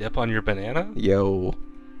 Put my dip on your banana? Yo.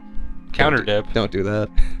 Counter dip. Don't do that.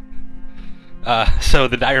 So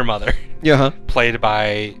the Dire Mother, Yeah, huh? played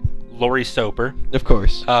by Laurie Soper. Of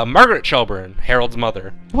course. Margaret Shelburne, Harold's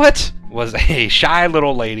mother, What? was a shy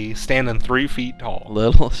little lady standing 3 feet tall.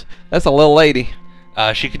 That's a little lady.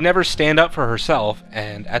 She could never stand up for herself,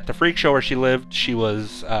 and at the freak show where she lived, she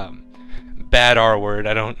was bad R word.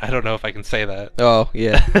 I don't know if I can say that. Oh,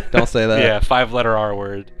 yeah. Don't say that. Yeah, 5-letter R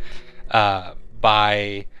word.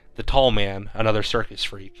 By the Tall Man, another circus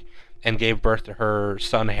freak, and gave birth to her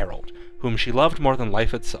son Harold, whom she loved more than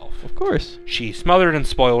life itself. Of course. She smothered and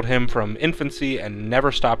spoiled him from infancy and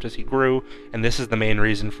never stopped as he grew, and this is the main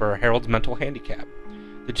reason for Harold's mental handicap.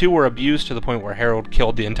 The two were abused to the point where Harold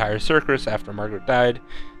killed the entire circus after Margaret died.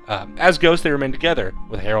 As ghosts, they remain together,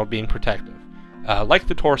 with Harold being protective. Like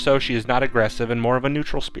the torso, she is not aggressive and more of a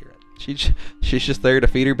neutral spirit. She's just there to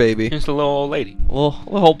feed her baby. She's a little old lady.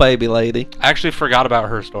 Little baby lady. I actually forgot about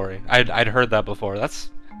her story. I'd heard that before. That's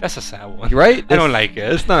a sad one. You're right? I don't like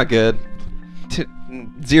it. It's not good.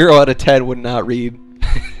 0 out of 10 would not read.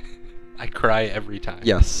 I cry every time.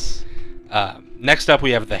 Yes. Next up,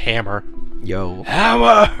 we have the Hammer. Yo.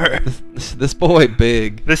 Hammer! This boy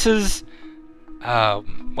big. This is,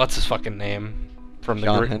 what's his fucking name? From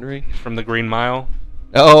John Henry? From the Green Mile.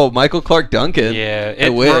 Oh, Michael Clark Duncan. Yeah, I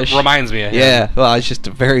it wish. reminds me of him. Yeah, well, he's just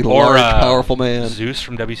a very Or, large, powerful man. Zeus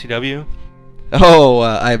from WCW. Oh,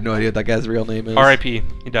 I have no idea what that guy's real name is. R.I.P.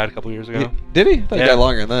 He died a couple years ago. Did he? I thought he Yeah. died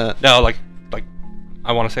longer than that. No, like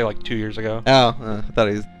I want to say like 2 years ago. Oh, I thought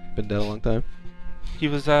he's been dead a long time. He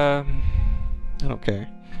was I don't care.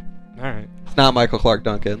 all right. It's not Michael Clark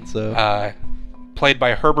Duncan, so Played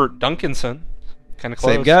by Herbert Duncanson. Kind of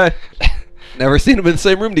close. same guy. Never seen them in the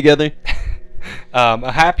same room together.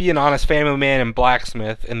 A happy and honest family man and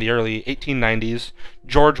blacksmith in the early 1890s,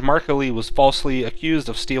 George Markley was falsely accused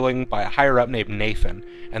of stealing by a higher-up named Nathan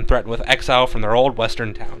and threatened with exile from their old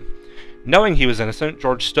western town. Knowing he was innocent,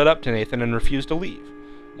 George stood up to Nathan and refused to leave.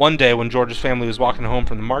 One day, when George's family was walking home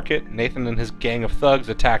from the market, Nathan and his gang of thugs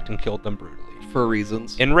attacked and killed them brutally. For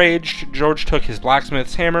reasons. Enraged, George took his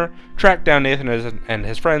blacksmith's hammer, tracked down Nathan and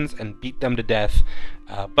his friends, and beat them to death.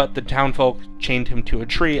 But the townfolk chained him to a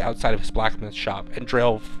tree outside of his blacksmith's shop and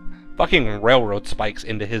drove fucking railroad spikes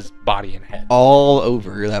into his body and head. All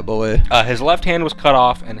over that boy. His left hand was cut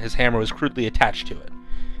off, and his hammer was crudely attached to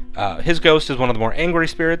it. His ghost is one of the more angry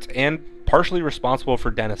spirits and partially responsible for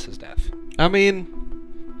Dennis's death. I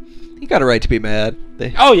mean, he got a right to be mad.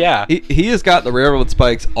 Oh yeah, He has got the railroad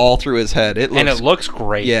spikes all through his head. It looks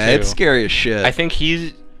great. Yeah, too. it's scary as shit. I think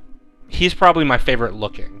he's probably my favorite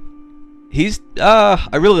looking. I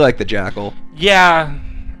really like the Jackal. Yeah.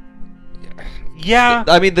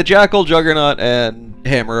 I mean, the Jackal, Juggernaut, and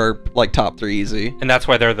Hammer are like top 3 easy. And that's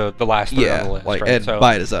why they're the last 3 Yeah, on the list, like, right? and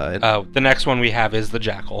by design. The next one we have is the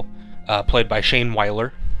Jackal, played by Shane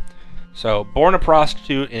Weiler. So, born a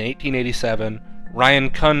prostitute in 1887, Ryan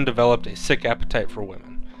Kunn developed a sick appetite for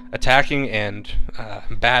women, attacking and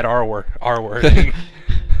bad R-wording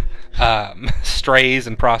strays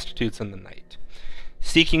and prostitutes in the night.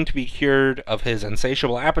 Seeking to be cured of his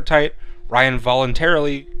insatiable appetite, Ryan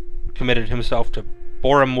voluntarily committed himself to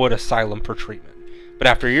Borehamwood Wood Asylum for treatment. But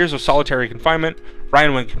after years of solitary confinement,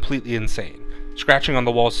 Ryan went completely insane, scratching on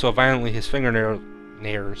the walls so violently his fingernails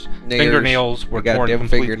were torn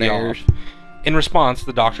completely off. In response,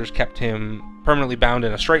 the doctors kept him permanently bound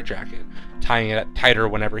in a straitjacket, tying it tighter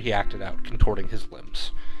whenever he acted out, contorting his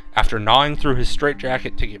limbs. After gnawing through his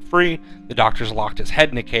straitjacket to get free, the doctors locked his head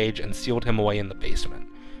in a cage and sealed him away in the basement.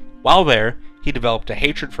 While there, he developed a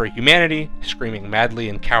hatred for humanity, screaming madly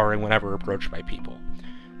and cowering whenever approached by people.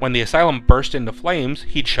 When the asylum burst into flames,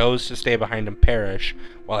 he chose to stay behind and perish,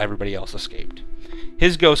 while everybody else escaped.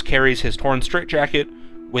 His ghost carries his torn straitjacket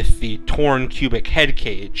with the torn cubic head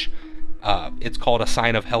cage. It's called a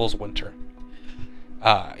sign of Hell's Winter.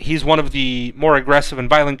 He's one of the more aggressive and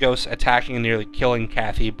violent ghosts, attacking and nearly killing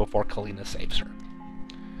Kathy before Kalina saves her.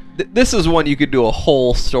 This is one you could do a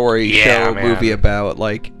whole story show man. movie about.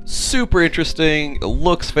 Like, super interesting. It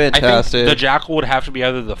looks fantastic. I think the Jackal would have to be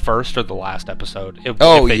either the first or the last episode if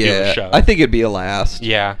they do a show. I think it'd be a last.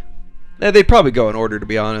 Yeah. They'd probably go in order, to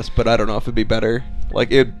be honest, but I don't know if it'd be better.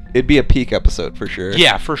 Like, it'd be a peak episode for sure.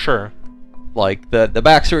 Yeah, for sure. Like, the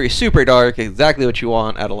backstory is super dark, exactly what you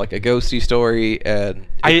want out of, like, a ghosty story, and...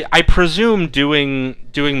 I presume doing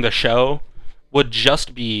the show would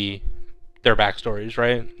just be their backstories,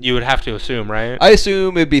 right? You would have to assume, right? I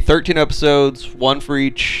assume it'd be 13 episodes, one for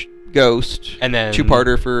each ghost, and then...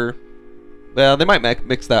 two-parter for... Well, they might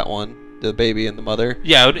mix that one, the baby and the mother.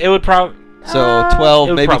 Yeah, it would probably... So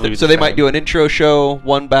 12, maybe. So they might do it. an intro show,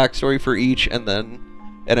 one backstory for each, and then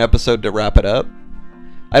an episode to wrap it up.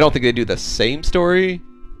 I don't think they do the same story,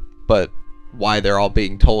 but why they're all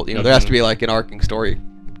being told. You know, there has to be like an arcing story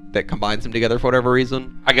that combines them together for whatever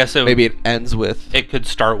reason. I guess maybe it ends with. It could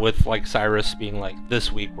start with like Cyrus being like,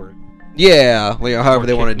 "This week we're." Yeah, you know, however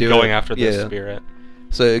they want to do going it. After the spirit.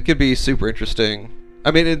 So it could be super interesting. I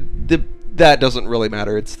mean, that doesn't really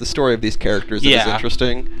matter. It's the story of these characters that is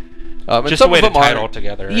interesting. Just some a way to tie it all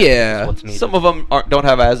together. Yeah, some of them don't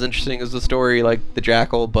have as interesting as the story, like the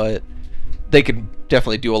Jackal, but they could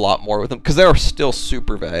definitely do a lot more with them because they're still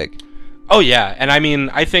super vague. Oh yeah, and I mean,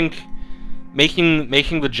 I think making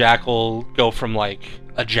the Jackal go from like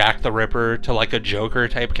a Jack the Ripper to like a Joker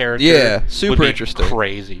type character, yeah, super would be interesting,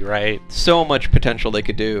 crazy, right? So much potential they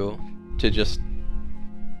could do to just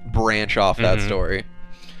branch off that story.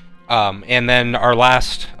 And then our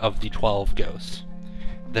last of the 12 ghosts.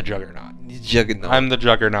 The Juggernaut. I'm the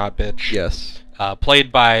Juggernaut, bitch. Yes.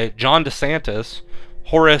 Played by John DeSantis,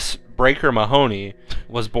 Horace Breaker Mahoney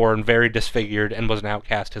was born very disfigured and was an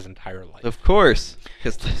outcast his entire life. Of course.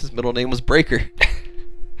 His middle name was Breaker.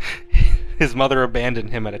 His mother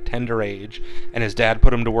abandoned him at a tender age, and his dad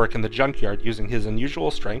put him to work in the junkyard using his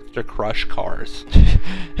unusual strength to crush cars.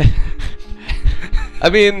 I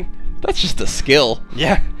mean, that's just a skill.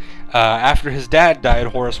 Yeah. After his dad died,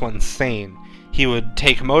 Horace went insane. He would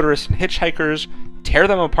take motorists and hitchhikers, tear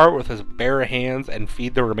them apart with his bare hands, and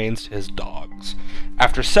feed the remains to his dogs.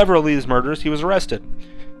 After several of these murders, he was arrested.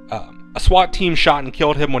 A SWAT team shot and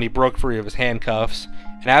killed him when he broke free of his handcuffs,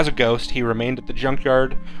 and as a ghost, he remained at the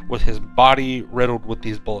junkyard with his body riddled with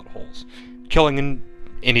these bullet holes, killing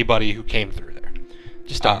anybody who came through there.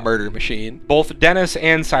 Just a murder machine. Both Dennis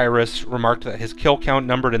and Cyrus remarked that his kill count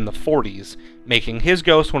numbered in the 40s, making his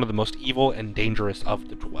ghost one of the most evil and dangerous of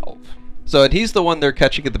the 12. So, and he's the one they're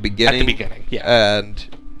catching at the beginning. At the beginning, yeah. And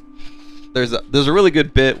there's a really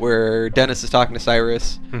good bit where Dennis is talking to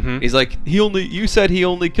Cyrus. Mm-hmm. He's like, you said he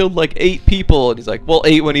only killed like 8 people, and he's like, well,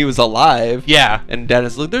 8 when he was alive. Yeah. And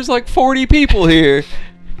Dennis is like, there's like 40 people here.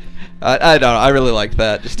 I don't know. I really liked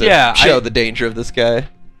that just to show the danger of this guy.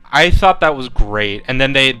 I thought that was great. And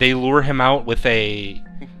then they lure him out with a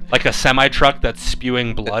semi truck that's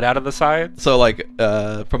spewing blood out of the side. So like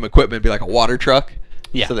from equipment, it'd be like a water truck.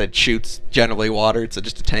 Yeah. So that shoots generally water. It's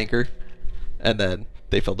just a tanker. And then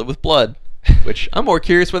they filled it with blood. Which I'm more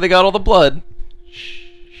curious where they got all the blood.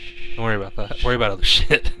 Don't worry about that. Worry about other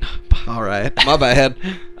shit. Alright. My bad.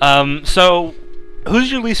 So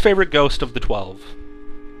who's your least favorite ghost of the 12?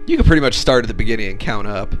 You could pretty much start at the beginning and count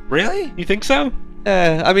up. Really? You think so?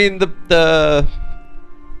 I mean the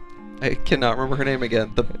I cannot remember her name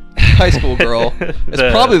again. The high school girl is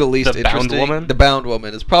probably the least interesting. Bound woman? The bound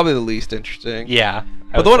woman is probably the least interesting. Yeah.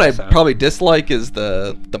 But the one I probably dislike is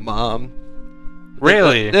the mom.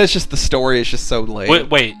 Really? It's just the story is just so lame.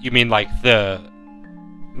 Wait, you mean like the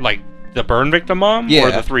burn victim mom? Yeah.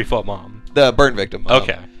 Or the 3-foot mom? The burn victim mom.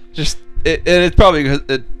 Okay. Just it's probably because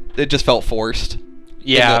it just felt forced.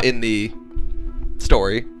 Yeah. In the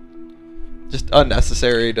story. Just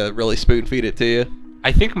unnecessary to really spoon feed it to you.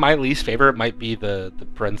 I think my least favorite might be the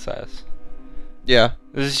princess. Yeah.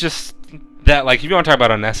 It's just that, like, if you want to talk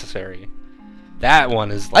about unnecessary, that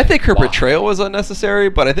one is. I Like, think her why? portrayal was unnecessary,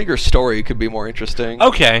 but I think her story could be more interesting.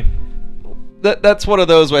 Okay, That's one of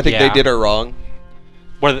those where I think they Yeah. did her wrong.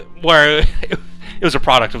 where it was a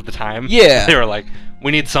product of the time. Yeah. They were like,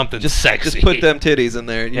 we need something sexy. Just put them titties in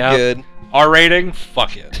there and you're Yep. good. R rating.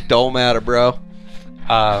 Fuck it. Don't matter, bro.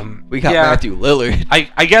 We got yeah, Matthew Lillard.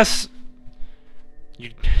 I guess.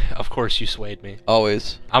 Of course, you swayed me.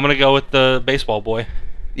 Always. I'm gonna go with the baseball boy,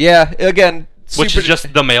 Yeah, again, which super- is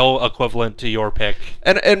just the male equivalent to your pick.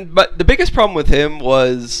 but the biggest problem with him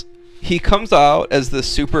was he comes out as this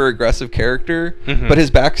super aggressive character, Mhm. but his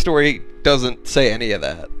backstory doesn't say any of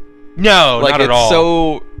that. No, Like not it's at all.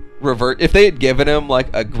 so revert. If they had given him like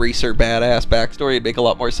a greaser badass backstory, it'd make a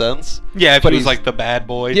lot more sense. Yeah, if but he was he's- like the bad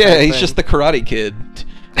boy. Yeah, type he's thing. just the Karate Kid,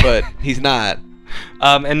 but he's not.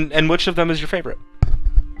 And which of them is your favorite?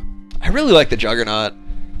 I really like the Juggernaut.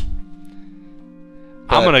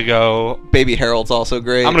 I'm But gonna go. Baby Harold's also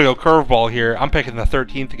great. I'm gonna go curveball here. I'm picking the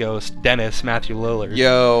 13th ghost, Dennis Matthew Lillard.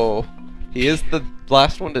 Yo, he is the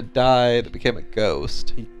last one to die that became a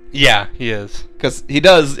ghost. Yeah, he is. Because he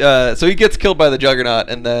does, so he gets killed by the Juggernaut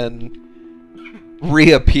and then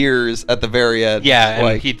reappears at the very end. Yeah, and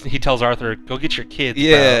like, he tells Arthur, "Go get your kids."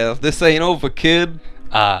 yeah, this ain't over, kid.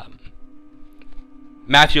 Bro.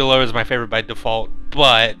 Matthew Lillard is my favorite by default,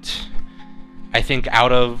 but I think it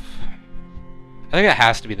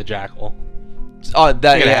has to be the Jackal. Oh, that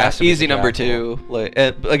think it yeah, has to be easy the number Jackal. 2. Like,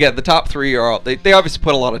 and again, the top 3 are all they obviously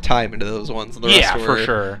put a lot of time into those ones. And the Yeah, rest for were,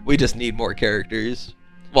 sure. We just need more characters.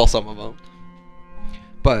 Well, some of them,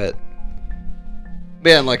 but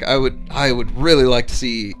man, like I would really like to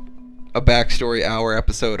see a backstory hour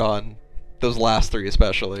episode on those last 3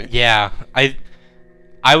 especially. Yeah,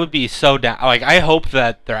 I would be so down. Like, I hope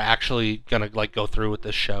that they're actually gonna like go through with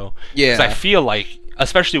this show. Yeah. Because I feel like,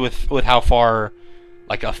 especially with how far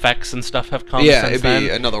like effects and stuff have come. Yeah, since it'd be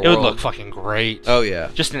then, another It would world. look fucking great. Oh yeah.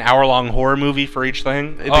 Just an hour-long horror movie for each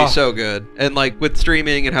thing. It'd be so good. And like with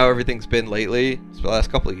streaming and how everything's been lately, for the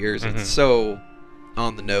last couple of years, Mhm. it's so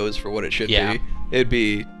on the nose for what it should Yeah. be. It'd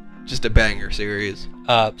be just a banger series.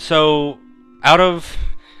 So out of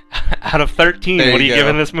 13, There what are you you go.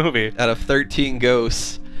 giving this movie? Out of 13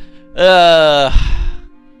 ghosts,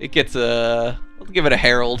 it gets a. I'll give it a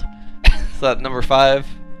Harold. Is that number 5?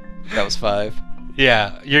 That was 5.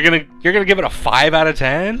 Yeah, you're gonna give it a 5 out of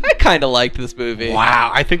 10. I kind of liked this movie.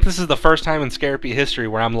 Wow, I think this is the first time in Scarapy history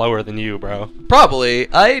where I'm lower than you, bro. Probably.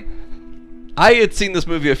 I had seen this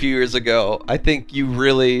movie a few years ago. I think you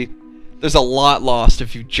really. There's a lot lost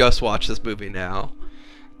if you just watch this movie now.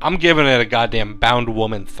 I'm giving it a goddamn Bound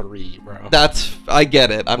Woman 3, bro. I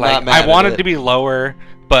get it. I'm Like, not mad I wanted at it. to be lower,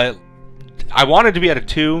 but I wanted to be at a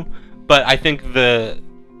 2, but I think the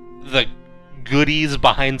goodies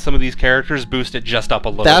behind some of these characters boost it just up a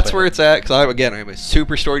little bit. That's where it's at, because I'm a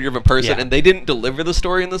super story-driven person, Yeah. and they didn't deliver the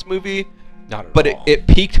story in this movie, Not at but all. it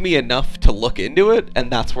piqued me enough to look into it,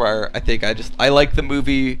 and that's where I think I like the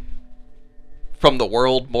movie from the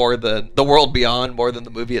world more than the world beyond more than the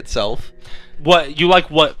movie itself. What you like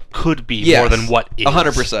what could be Yes, more than what is.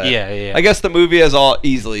 100%. Yeah. I guess the movie has all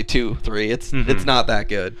easily 2, 3. It's Mhm. not that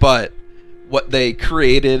good, but what they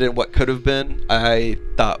created and what could have been, I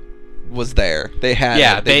thought was there. They had.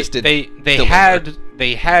 Yeah, it. they just didn't deliver.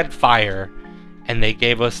 had fire, and they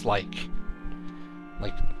gave us like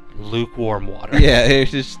lukewarm water. Yeah, it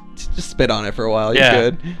just spit on it for a while. Yeah.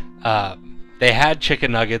 You're good. They had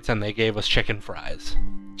chicken nuggets, and they gave us chicken fries.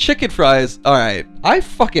 Chicken fries. All right, I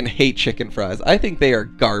fucking hate chicken fries. I think they are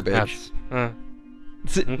garbage.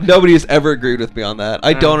 That's Nobody has ever agreed with me on that.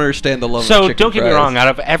 I don't understand the love of so. chicken Don't get me fries. wrong. Out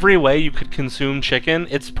of every way you could consume chicken,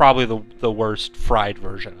 it's probably the worst fried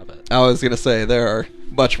version of it. I was gonna say there are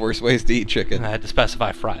much worse ways to eat chicken. I had to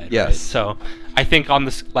specify fried. Yes. Right? So I think on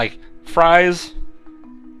this, like, fries,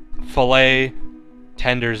 filet,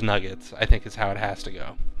 tenders, nuggets, I think is how it has to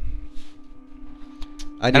go.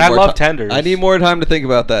 I And I more love ti- tenders. I need more time to think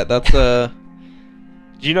about that. That's Do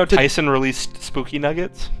you know Tyson released spooky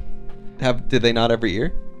nuggets? did they not every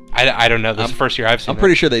year? I don't know. This is the first year I've seen I'm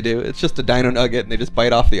pretty sure they do. It's just a dino nugget and they just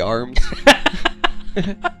bite off the arms.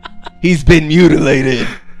 He's been mutilated.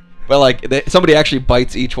 But like somebody actually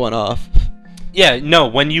bites each one off. Yeah, no,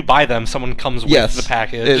 when you buy them, someone comes with Yes, the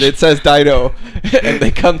package. It says dino, and they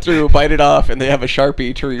come through, bite it off, and they have a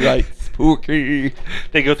Sharpie to rewrite spooky.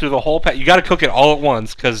 They go through the whole pack. You got to cook it all at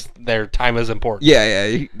once because their time is important.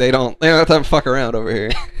 Yeah, they don't have time to fuck around over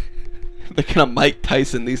here. They're gonna Mike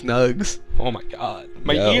Tyson these nugs. Oh my god,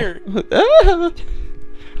 my Yo. ear. What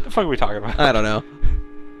the fuck are we talking about? I don't know.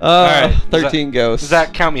 right, 13 ghosts.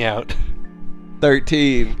 Zach, count me out.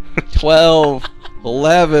 13, 12,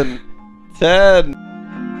 11, 10.